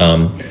project.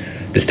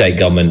 The state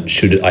government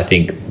should, I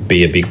think,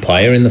 be a big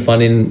player in the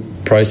funding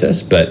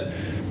process, but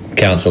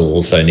council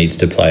also needs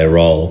to play a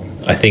role.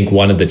 I think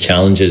one of the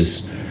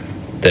challenges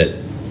that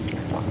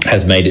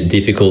has made it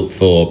difficult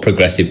for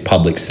progressive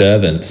public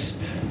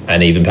servants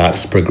and even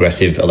perhaps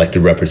progressive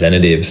elected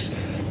representatives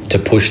to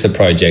push the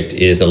project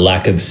is a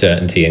lack of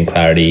certainty and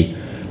clarity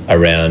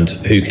around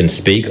who can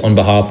speak on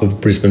behalf of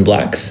Brisbane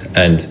Blacks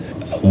and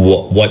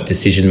what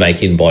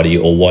decision-making body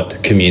or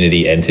what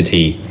community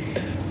entity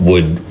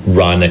would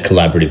run a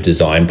collaborative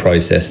design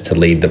process to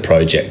lead the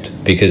project.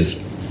 Because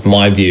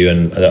my view,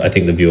 and I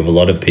think the view of a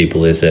lot of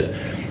people, is that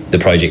the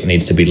project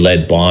needs to be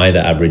led by the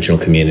Aboriginal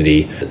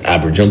community. The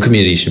Aboriginal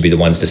community should be the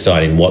ones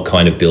deciding what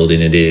kind of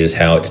building it is,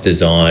 how it's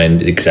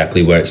designed,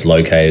 exactly where it's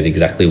located,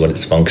 exactly what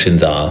its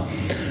functions are.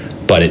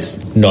 But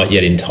it's not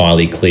yet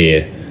entirely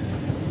clear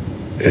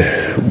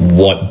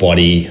what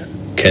body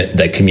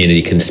that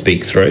community can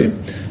speak through.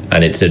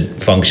 And it's a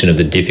function of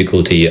the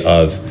difficulty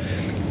of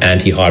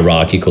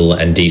anti-hierarchical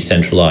and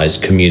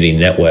decentralised community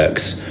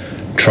networks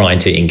trying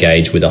to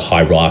engage with a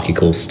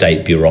hierarchical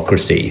state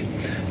bureaucracy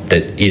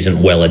that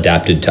isn't well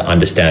adapted to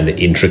understand the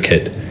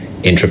intricate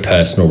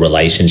intrapersonal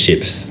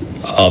relationships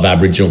of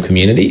Aboriginal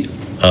community.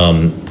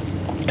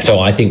 So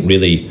I think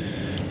really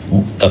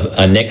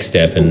a next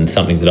step, and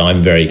something that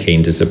I'm very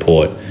keen to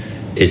support,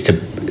 is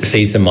to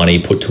see some money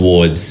put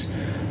towards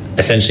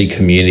essentially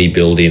community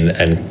building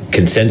and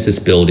consensus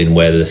building,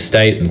 where the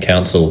state and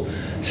council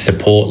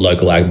support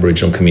local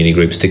Aboriginal community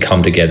groups to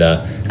come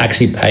together,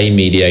 actually pay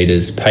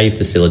mediators, pay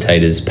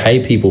facilitators,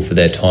 pay people for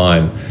their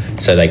time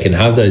so they can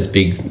have those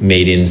big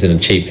meetings and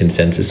achieve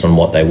consensus on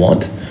what they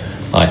want.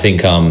 I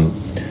think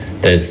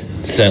there's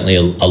certainly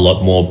a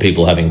lot more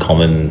people have in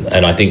common,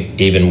 and I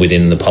think even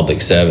within the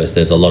public service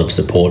there's a lot of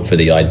support for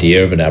the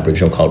idea of an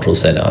Aboriginal cultural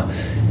centre.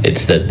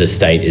 It's that the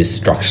state is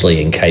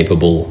structurally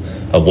incapable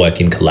of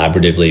working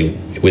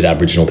collaboratively with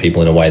Aboriginal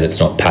people in a way that's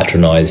not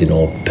patronising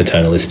or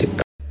paternalistic.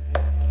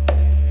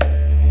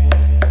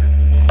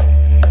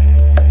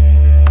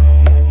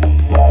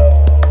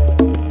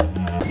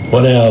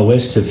 One hour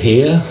west of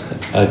here,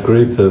 a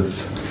group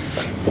of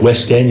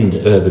West End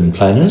urban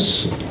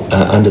planners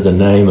under the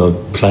name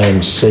of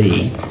Plan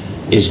C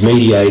is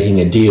mediating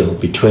a deal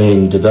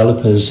between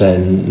developers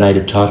and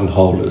native title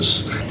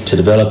holders to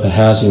develop a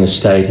housing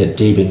estate at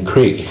Deebing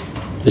Creek.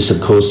 This,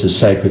 of course, is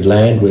sacred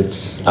land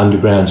with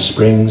underground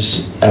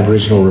springs,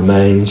 Aboriginal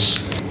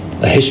remains,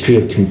 a history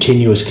of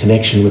continuous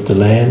connection with the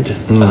land.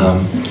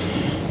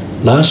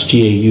 Last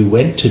year you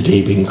went to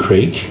Deebing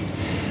Creek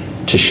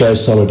to show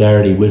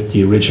solidarity with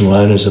the original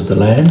owners of the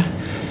land.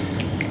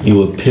 You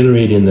were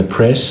pilloried in the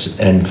press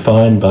and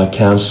fined by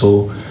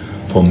council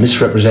for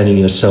misrepresenting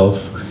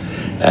yourself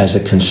as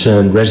a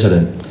concerned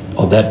resident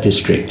of that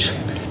district.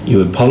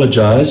 You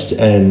apologised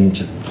and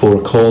for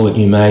a call that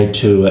you made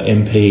to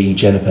MP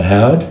Jennifer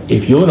Howard.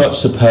 If you're not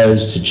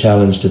supposed to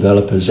challenge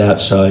developers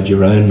outside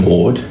your own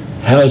ward,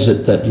 how is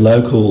it that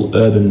local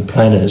urban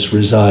planners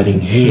residing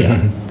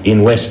here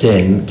in West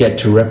End get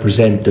to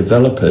represent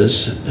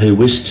developers who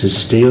wish to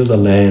steal the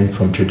land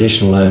from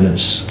traditional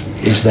owners?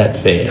 Is that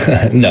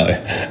fair? No,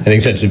 I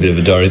think that's a bit of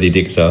a Dorothy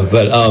Dixer.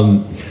 But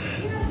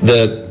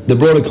the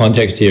broader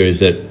context here is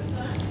that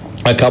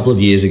a couple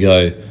of years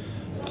ago,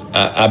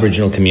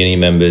 Aboriginal community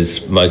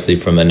members, mostly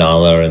from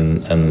Inala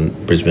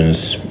and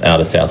Brisbane's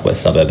outer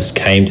southwest suburbs,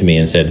 came to me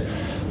and said,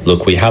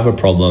 look, we have a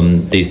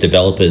problem. These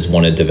developers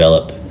want to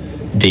develop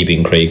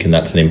Deebing Creek, and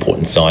that's an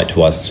important site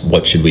to us.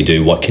 What should we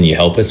do? What can you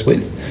help us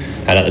with?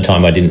 And at the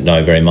time, I didn't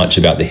know very much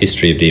about the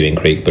history of Deebing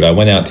Creek, but I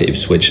went out to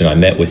Ipswich and I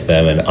met with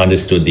them and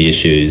understood the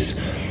issues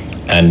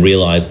and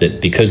realised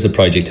that because the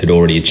project had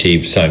already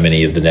achieved so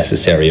many of the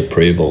necessary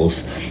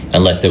approvals,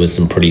 unless there was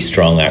some pretty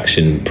strong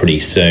action pretty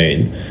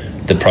soon,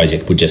 the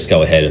project would just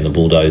go ahead and the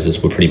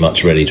bulldozers were pretty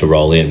much ready to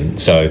roll in.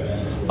 So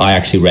I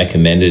actually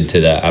recommended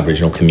to the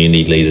Aboriginal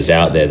community leaders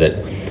out there that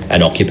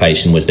an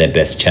occupation was their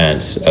best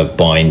chance of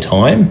buying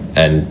time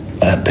and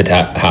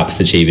perhaps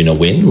achieving a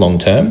win long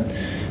term.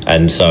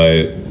 And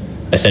so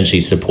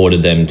essentially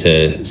supported them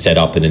to set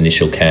up an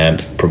initial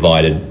camp,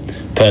 provided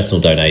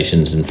personal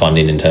donations and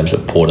funding in terms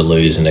of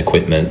portaloos and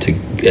equipment to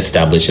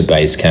establish a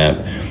base camp,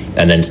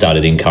 and then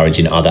started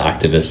encouraging other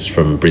activists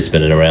from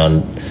Brisbane and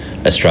around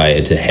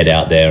Australia to head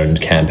out there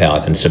and camp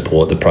out and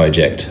support the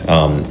project.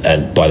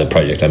 And by the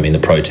project, I mean the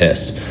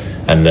protest.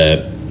 And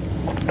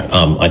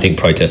I think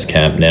protest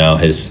camp now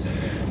has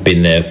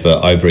been there for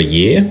over a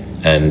year,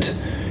 and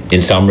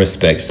in some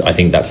respects I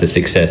think that's a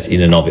success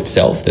in and of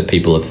itself, that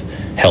people have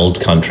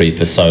held country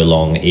for so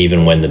long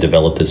even when the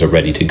developers are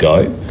ready to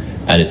go.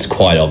 And it's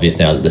quite obvious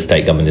now that the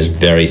state government is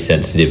very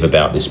sensitive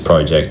about this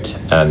project,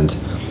 and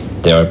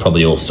there are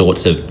probably all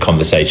sorts of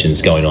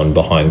conversations going on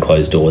behind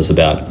closed doors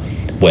about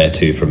where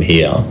to from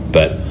here.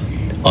 But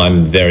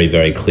I'm very,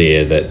 very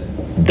clear that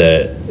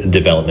the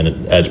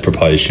development as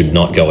proposed should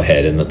not go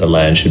ahead, and that the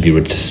land should be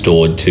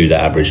restored to the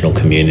Aboriginal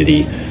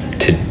community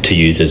to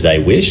use as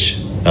they wish.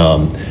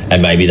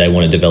 And maybe they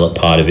want to develop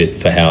part of it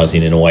for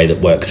housing in a way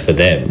that works for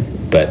them,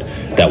 but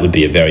that would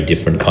be a very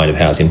different kind of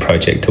housing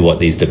project to what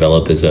these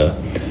developers are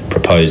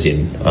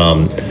proposing.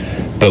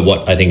 But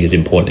what I think is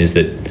important is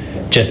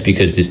that just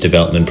because this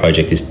development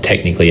project is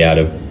technically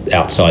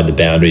outside the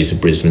boundaries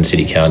of Brisbane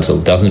City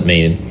Council doesn't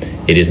mean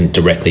it isn't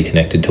directly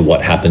connected to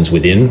what happens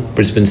within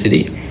Brisbane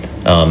City.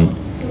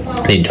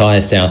 The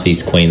entire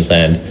southeast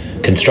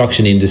Queensland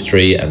construction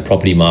industry and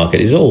property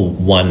market is all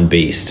one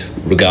beast,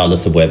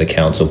 regardless of where the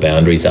council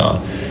boundaries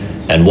are.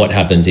 And what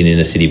happens in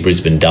inner city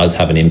Brisbane does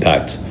have an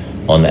impact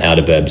on the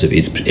outer burbs of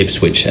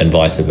Ipswich and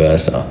vice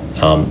versa.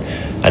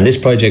 And this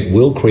project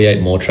will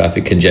create more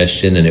traffic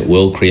congestion, and it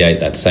will create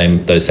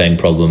those same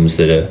problems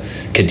that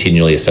are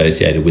continually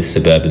associated with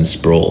suburban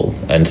sprawl.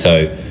 And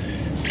so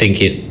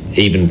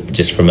even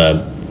just from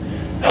a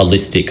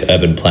holistic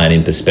urban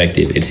planning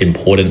perspective, it's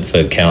important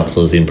for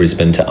councillors in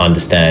Brisbane to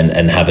understand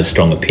and have a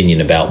strong opinion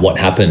about what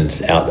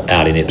happens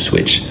out in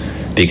Ipswich,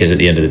 because at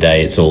the end of the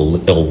day, it's all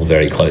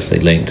very closely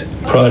linked.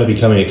 Prior to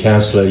becoming a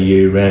councillor,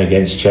 you ran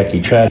against Jackie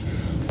Tradd.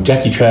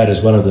 Jackie Tradd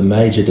is one of the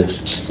major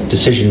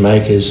decision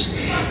makers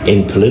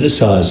in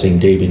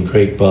politicising Deebing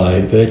Creek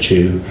by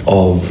virtue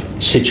of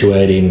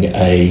situating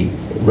a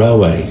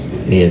railway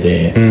near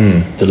there.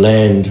 The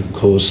land, of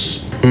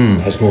course,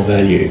 has more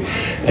value,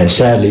 and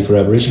sadly for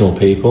Aboriginal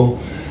people,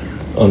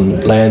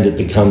 on land that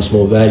becomes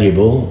more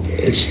valuable,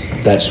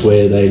 that's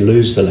where they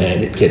lose the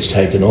land. It gets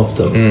taken off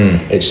them.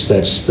 That's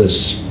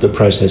the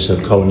process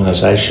of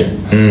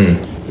colonisation.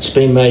 It's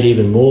been made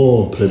even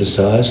more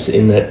politicised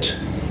in that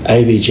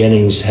A.V.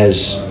 Jennings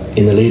has,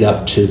 in the lead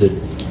up to the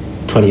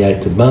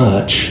 28th of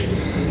March,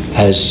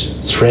 has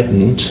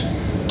threatened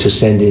to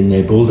send in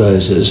their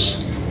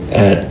bulldozers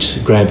at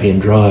Grampian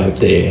Drive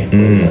there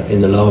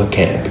in the lower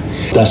camp.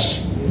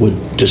 Thus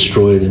would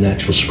destroy the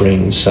natural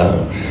springs,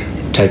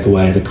 take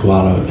away the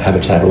koala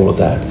habitat, all of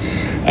that.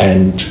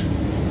 And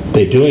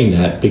they're doing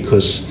that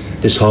because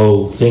this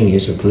whole thing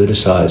is a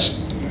politicised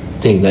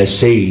thing. They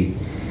see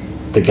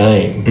the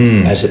game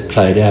as it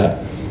played out.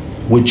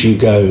 Would you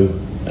go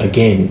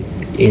again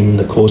in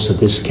the course of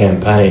this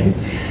campaign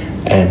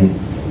and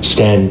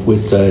stand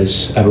with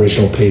those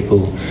Aboriginal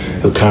people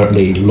who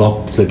currently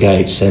locked the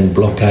gates and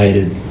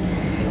blockaded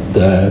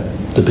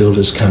the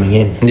builders coming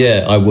in?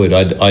 Yeah, I would.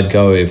 I'd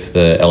go if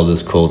the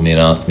elders called me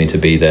and asked me to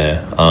be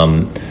there.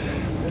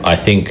 I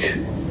think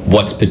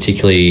what's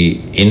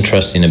particularly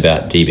interesting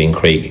about Deebing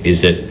Creek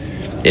is that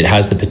it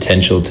has the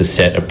potential to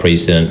set a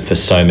precedent for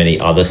so many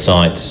other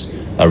sites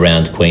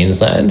around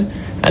Queensland,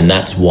 and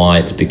that's why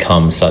it's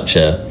become such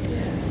a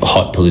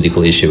hot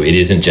political issue. It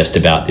isn't just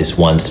about this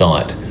one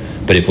site,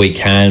 but if we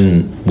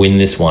can win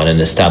this one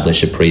and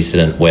establish a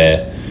precedent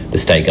where the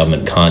state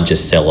government can't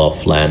just sell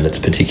off land that's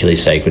particularly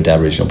sacred to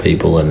Aboriginal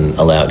people and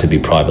allow it to be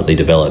privately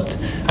developed,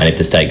 and if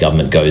the state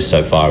government goes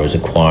so far as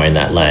acquiring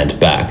that land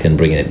back and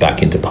bringing it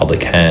back into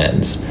public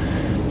hands,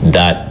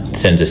 that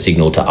sends a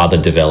signal to other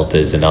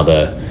developers and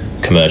other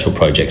commercial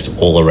projects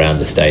all around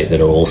the state that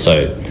are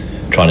also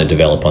trying to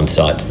develop on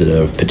sites that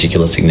are of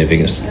particular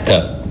significance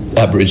to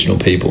Aboriginal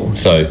people.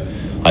 So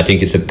I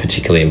think it's a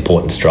particularly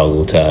important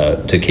struggle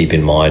to keep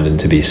in mind and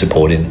to be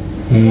supporting.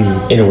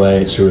 In a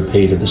way, it's a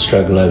repeat of the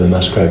struggle over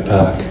Musgrave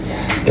Park,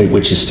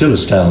 which is still a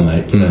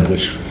stalemate.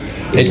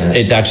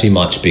 It's actually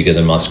much bigger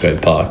than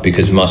Musgrave Park,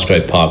 because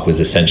Musgrave Park was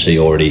essentially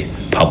already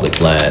public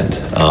land,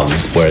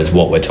 whereas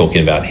what we're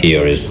talking about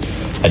here is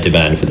a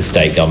demand for the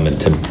state government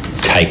to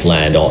take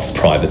land off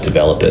private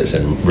developers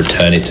and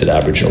return it to the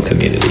Aboriginal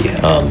community.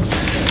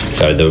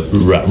 So the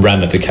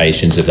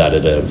ramifications of that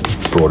at a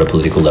broader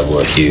political level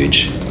are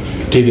huge.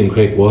 Deebing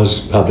Creek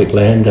was public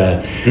land.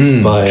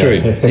 True.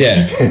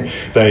 Yeah.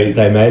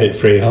 they made it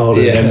freehold,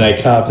 and then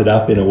they carved it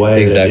up in a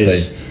way that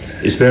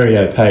is very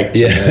opaque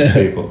to most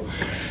people.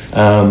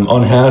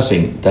 On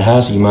housing, the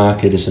housing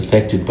market is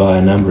affected by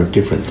a number of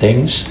different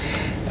things: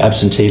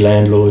 absentee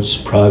landlords,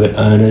 private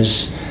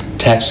owners,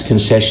 tax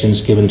concessions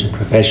given to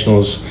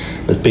professionals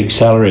with big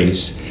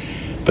salaries.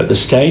 But the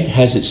state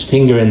has its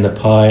finger in the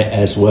pie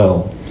as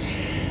well.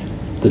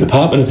 The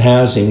Department of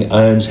Housing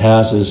owns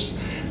houses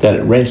that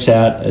it rents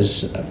out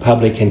as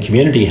public and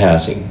community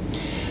housing.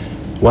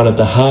 One of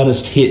the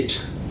hardest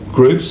hit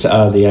groups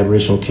are the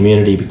Aboriginal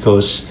community,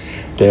 because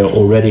they're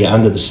already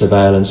under the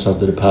surveillance of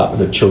the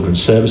Department of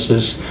Children's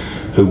Services,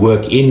 who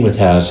work in with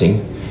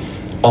housing,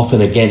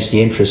 often against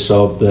the interests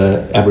of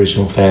the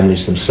Aboriginal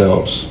families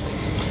themselves.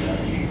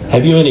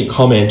 Have you any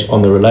comment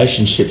on the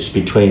relationships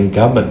between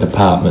government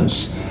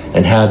departments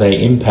and how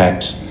they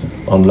impact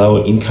on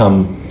lower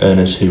income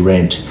earners who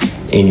rent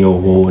in your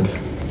ward?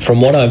 From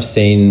what I've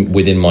seen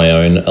within my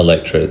own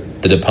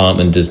electorate, the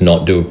department does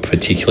not do a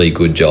particularly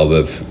good job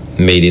of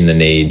meeting the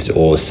needs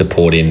or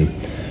supporting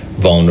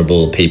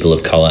vulnerable people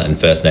of colour and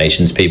First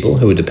Nations people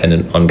who are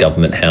dependent on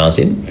government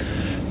housing.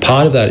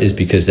 Part of that is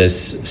because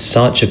there's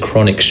such a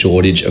chronic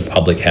shortage of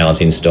public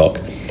housing stock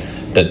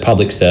that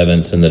public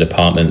servants and the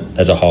department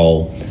as a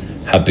whole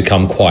have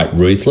become quite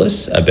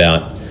ruthless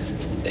about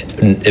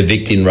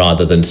evicting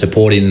rather than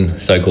supporting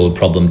so-called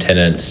problem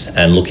tenants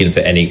and looking for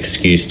any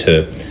excuse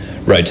to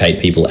rotate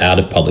people out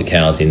of public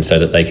housing so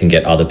that they can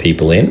get other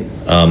people in.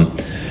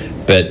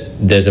 But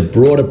there's a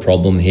broader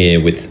problem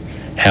here with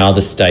how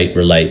the state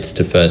relates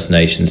to First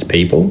Nations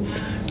people,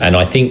 and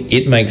I think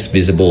it makes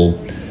visible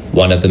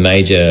one of the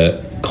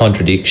major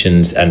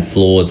contradictions and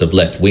flaws of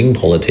left-wing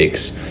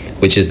politics,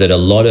 which is that a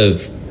lot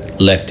of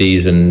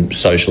lefties and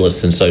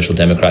socialists and social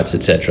democrats,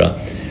 etc.,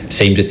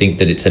 seem to think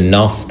that it's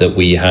enough that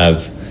we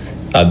have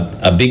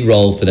a big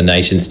role for the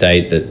nation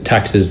state that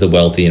taxes the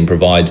wealthy and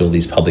provides all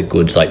these public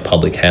goods like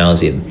public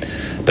housing.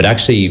 But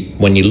actually,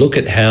 when you look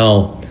at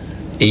how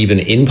even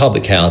in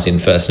public housing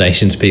First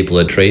Nations people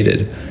are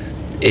treated,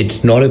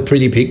 it's not a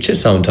pretty picture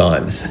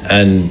sometimes.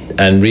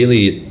 And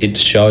really it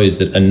shows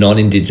that a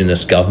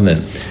non-Indigenous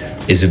government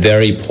is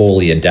very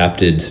poorly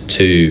adapted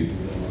to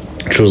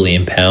truly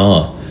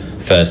empower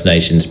First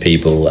Nations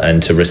people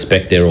and to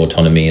respect their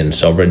autonomy and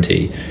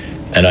sovereignty.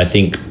 And I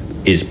think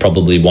is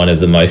probably one of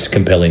the most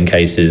compelling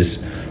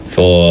cases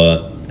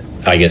for,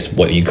 I guess,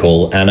 what you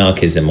call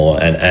anarchism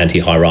or an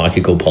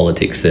anti-hierarchical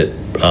politics that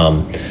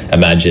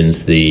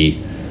imagines the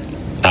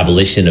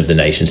abolition of the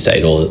nation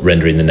state or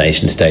rendering the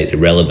nation state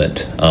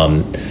irrelevant.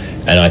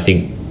 And I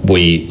think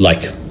we,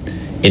 like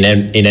in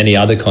any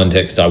other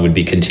context, I would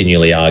be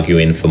continually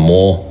arguing for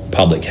more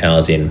public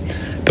housing.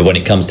 But when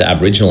it comes to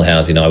Aboriginal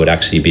housing, I would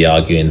actually be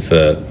arguing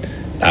for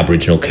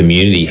Aboriginal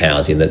community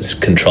housing that's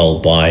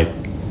controlled by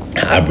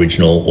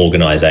Aboriginal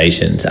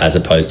organisations as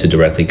opposed to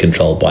directly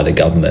controlled by the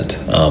government.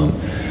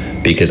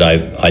 Because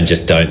I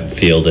just don't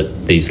feel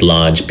that these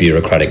large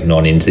bureaucratic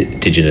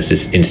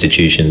non-Indigenous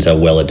institutions are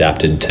well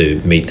adapted to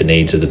meet the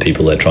needs of the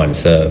people they're trying to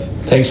serve.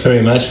 Thanks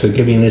very much for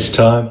giving this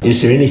time.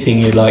 Is there anything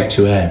you'd like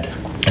to add?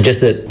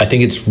 Just that I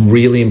think it's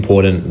really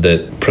important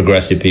that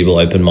progressive people,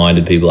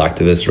 open-minded people,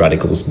 activists,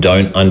 radicals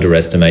don't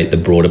underestimate the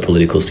broader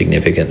political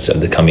significance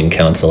of the coming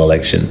council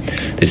election.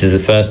 This is the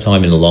first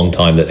time in a long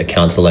time that a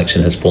council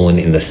election has fallen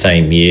in the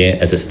same year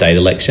as a state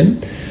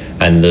election,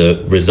 and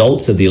the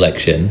results of the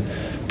election,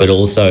 but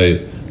also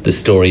the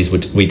stories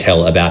we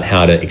tell about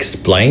how to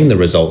explain the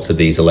results of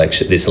this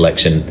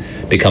election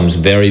becomes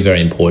very, very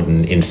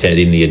important in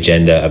setting the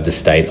agenda of the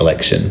state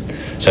election.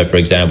 So, for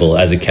example,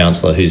 as a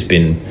councillor who's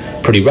been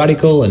pretty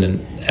radical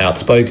and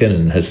outspoken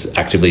and has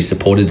actively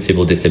supported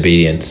civil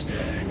disobedience,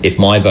 if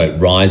my vote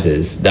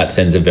rises, that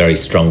sends a very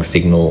strong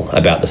signal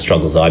about the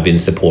struggles I've been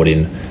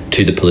supporting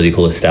to the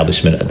political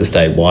establishment at the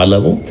statewide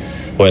level.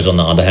 Whereas on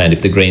the other hand,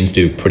 if the Greens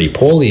do pretty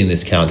poorly in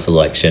this council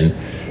election,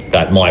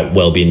 that might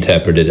well be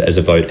interpreted as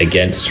a vote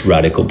against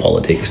radical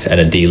politics and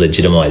a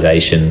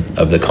delegitimisation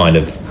of the kind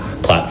of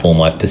platform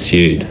I've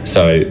pursued.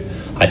 So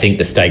I think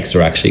the stakes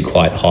are actually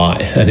quite high,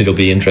 and it'll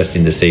be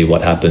interesting to see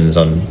what happens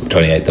on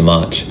 28th of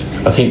March.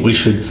 I think we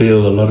should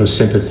feel a lot of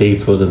sympathy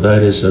for the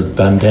voters of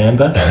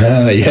Bundamba.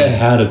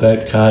 How to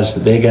vote cards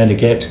that they're going to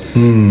get.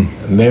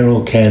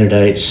 Mayoral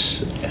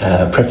candidates,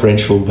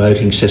 preferential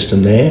voting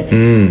system there.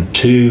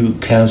 2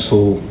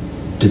 council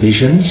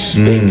divisions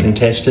being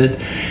contested,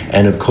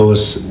 and of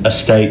course a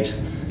state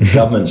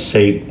government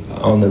seat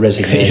on the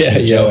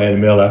resignation of Joanna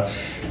Miller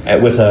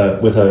with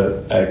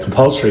a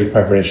compulsory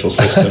preferential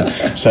system.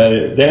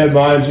 So their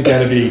minds are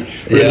going to be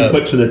really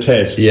put to the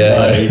test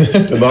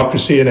by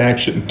democracy in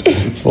action.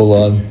 Full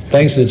on.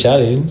 Thanks for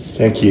chatting.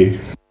 Thank you.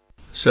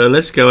 So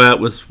let's go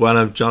out with one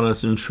of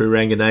Jonathan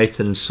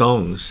Sriranganathan's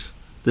songs.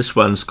 This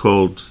one's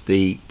called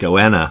the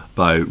Goanna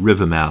by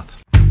Rivermouth.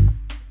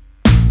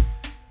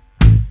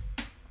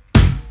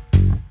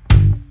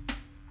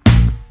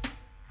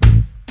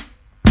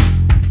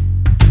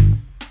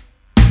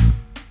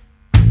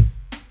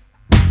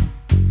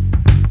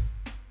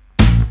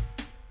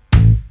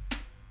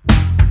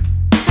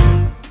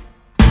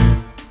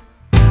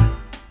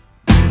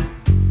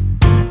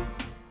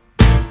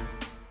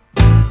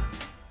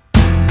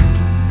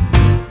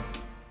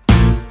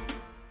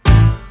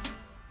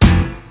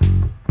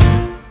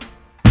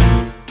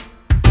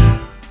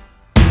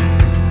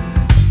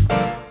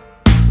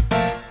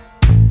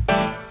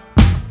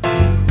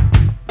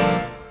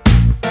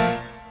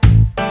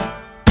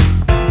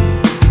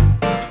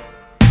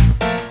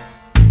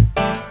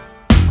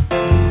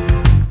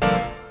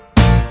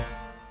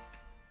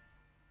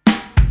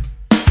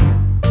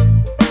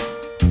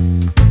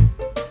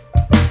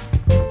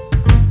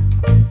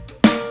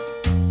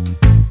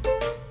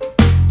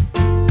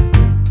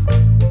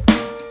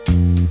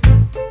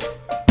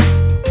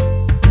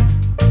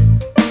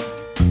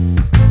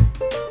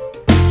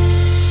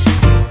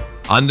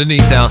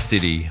 Underneath our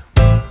city,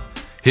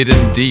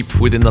 hidden deep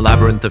within the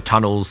labyrinth of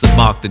tunnels that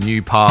mark the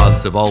new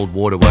paths of old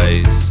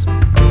waterways,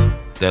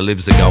 there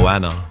lives a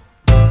Goanna.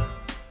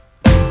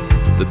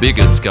 The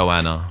biggest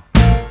Goanna.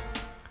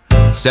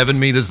 7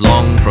 metres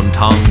long from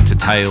tongue to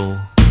tail,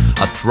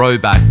 a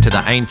throwback to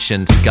the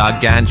ancient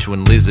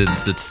gargantuan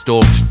lizards that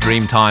stalked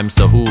Dreamtime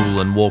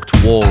Sahul and walked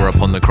war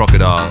upon the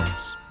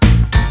crocodiles.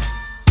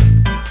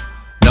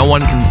 No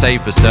one can say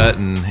for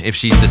certain if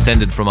she's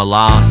descended from a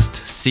last,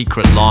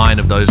 secret line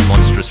of those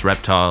monstrous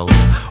reptiles,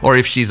 or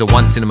if she's a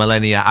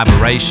once-in-a-millennia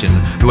aberration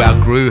who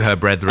outgrew her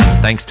brethren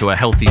thanks to a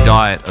healthy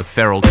diet of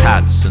feral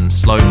cats and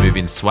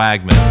slow-moving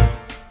swagmen.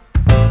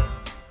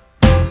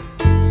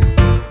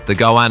 The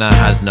Goanna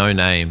has no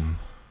name.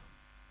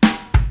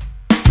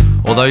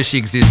 Although she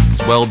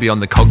exists well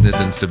beyond the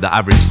cognizance of the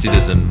average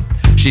citizen,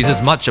 She's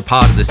as much a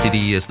part of the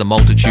city as the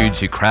multitudes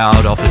who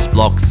crowd office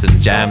blocks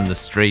and jam the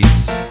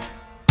streets.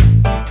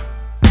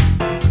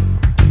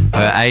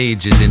 Her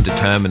age is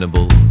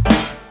indeterminable.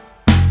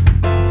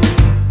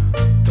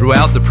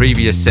 Throughout the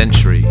previous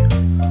century,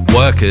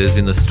 workers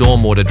in the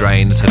stormwater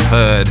drains had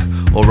heard,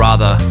 or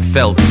rather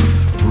felt,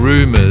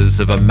 rumours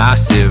of a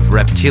massive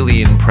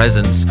reptilian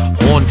presence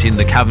haunting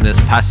the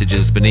cavernous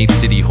passages beneath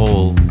City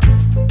Hall.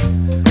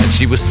 And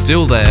she was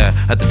still there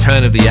at the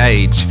turn of the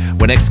age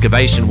when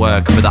excavation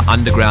work for the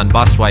underground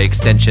busway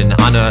extension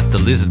unearthed a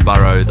lizard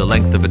burrow the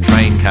length of a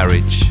train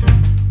carriage.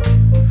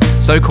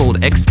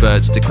 So-called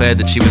experts declared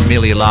that she was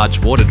merely a large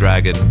water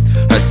dragon,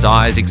 her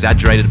size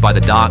exaggerated by the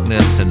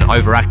darkness and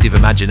overactive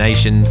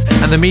imaginations,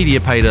 and the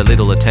media paid her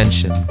little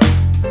attention.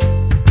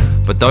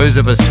 But those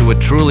of us who were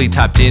truly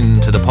tapped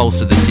into the pulse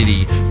of the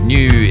city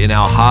knew in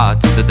our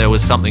hearts that there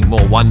was something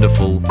more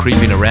wonderful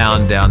creeping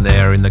around down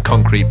there in the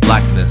concrete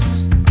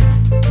blackness.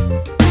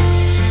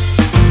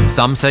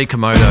 Some say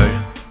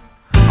Komodo,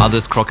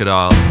 others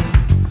crocodile,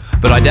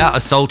 but I doubt a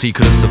salty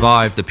could have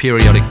survived the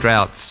periodic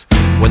droughts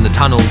when the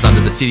tunnels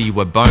under the city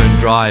were bone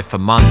dry for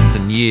months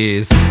and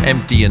years,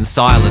 empty and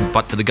silent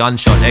but for the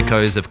gunshot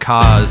echoes of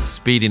cars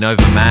speeding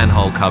over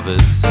manhole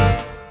covers.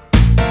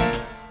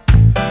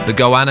 The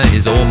Goanna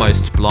is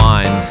almost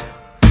blind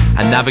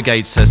and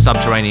navigates her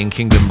subterranean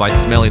kingdom by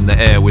smelling the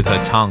air with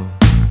her tongue.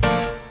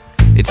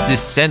 It's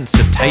this sense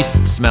of taste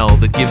and smell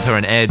that gives her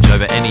an edge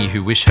over any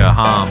who wish her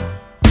harm.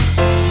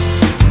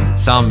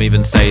 Some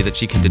even say that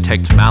she can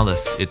detect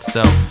malice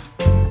itself.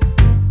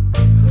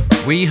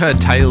 We heard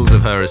tales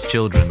of her as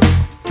children,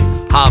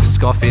 half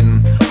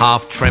scoffing,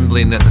 half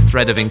trembling at the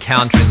threat of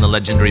encountering the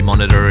legendary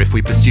monitor if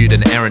we pursued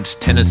an errant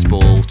tennis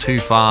ball too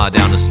far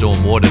down a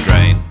storm water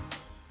drain.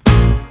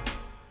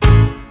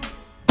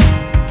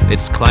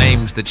 It's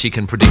claimed that she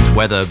can predict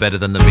weather better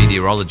than the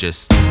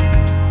meteorologists,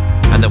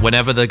 and that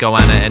whenever the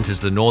Goanna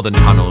enters the northern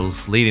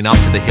tunnels leading up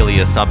to the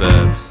hillier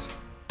suburbs,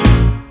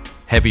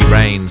 heavy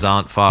rains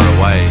aren't far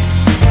away.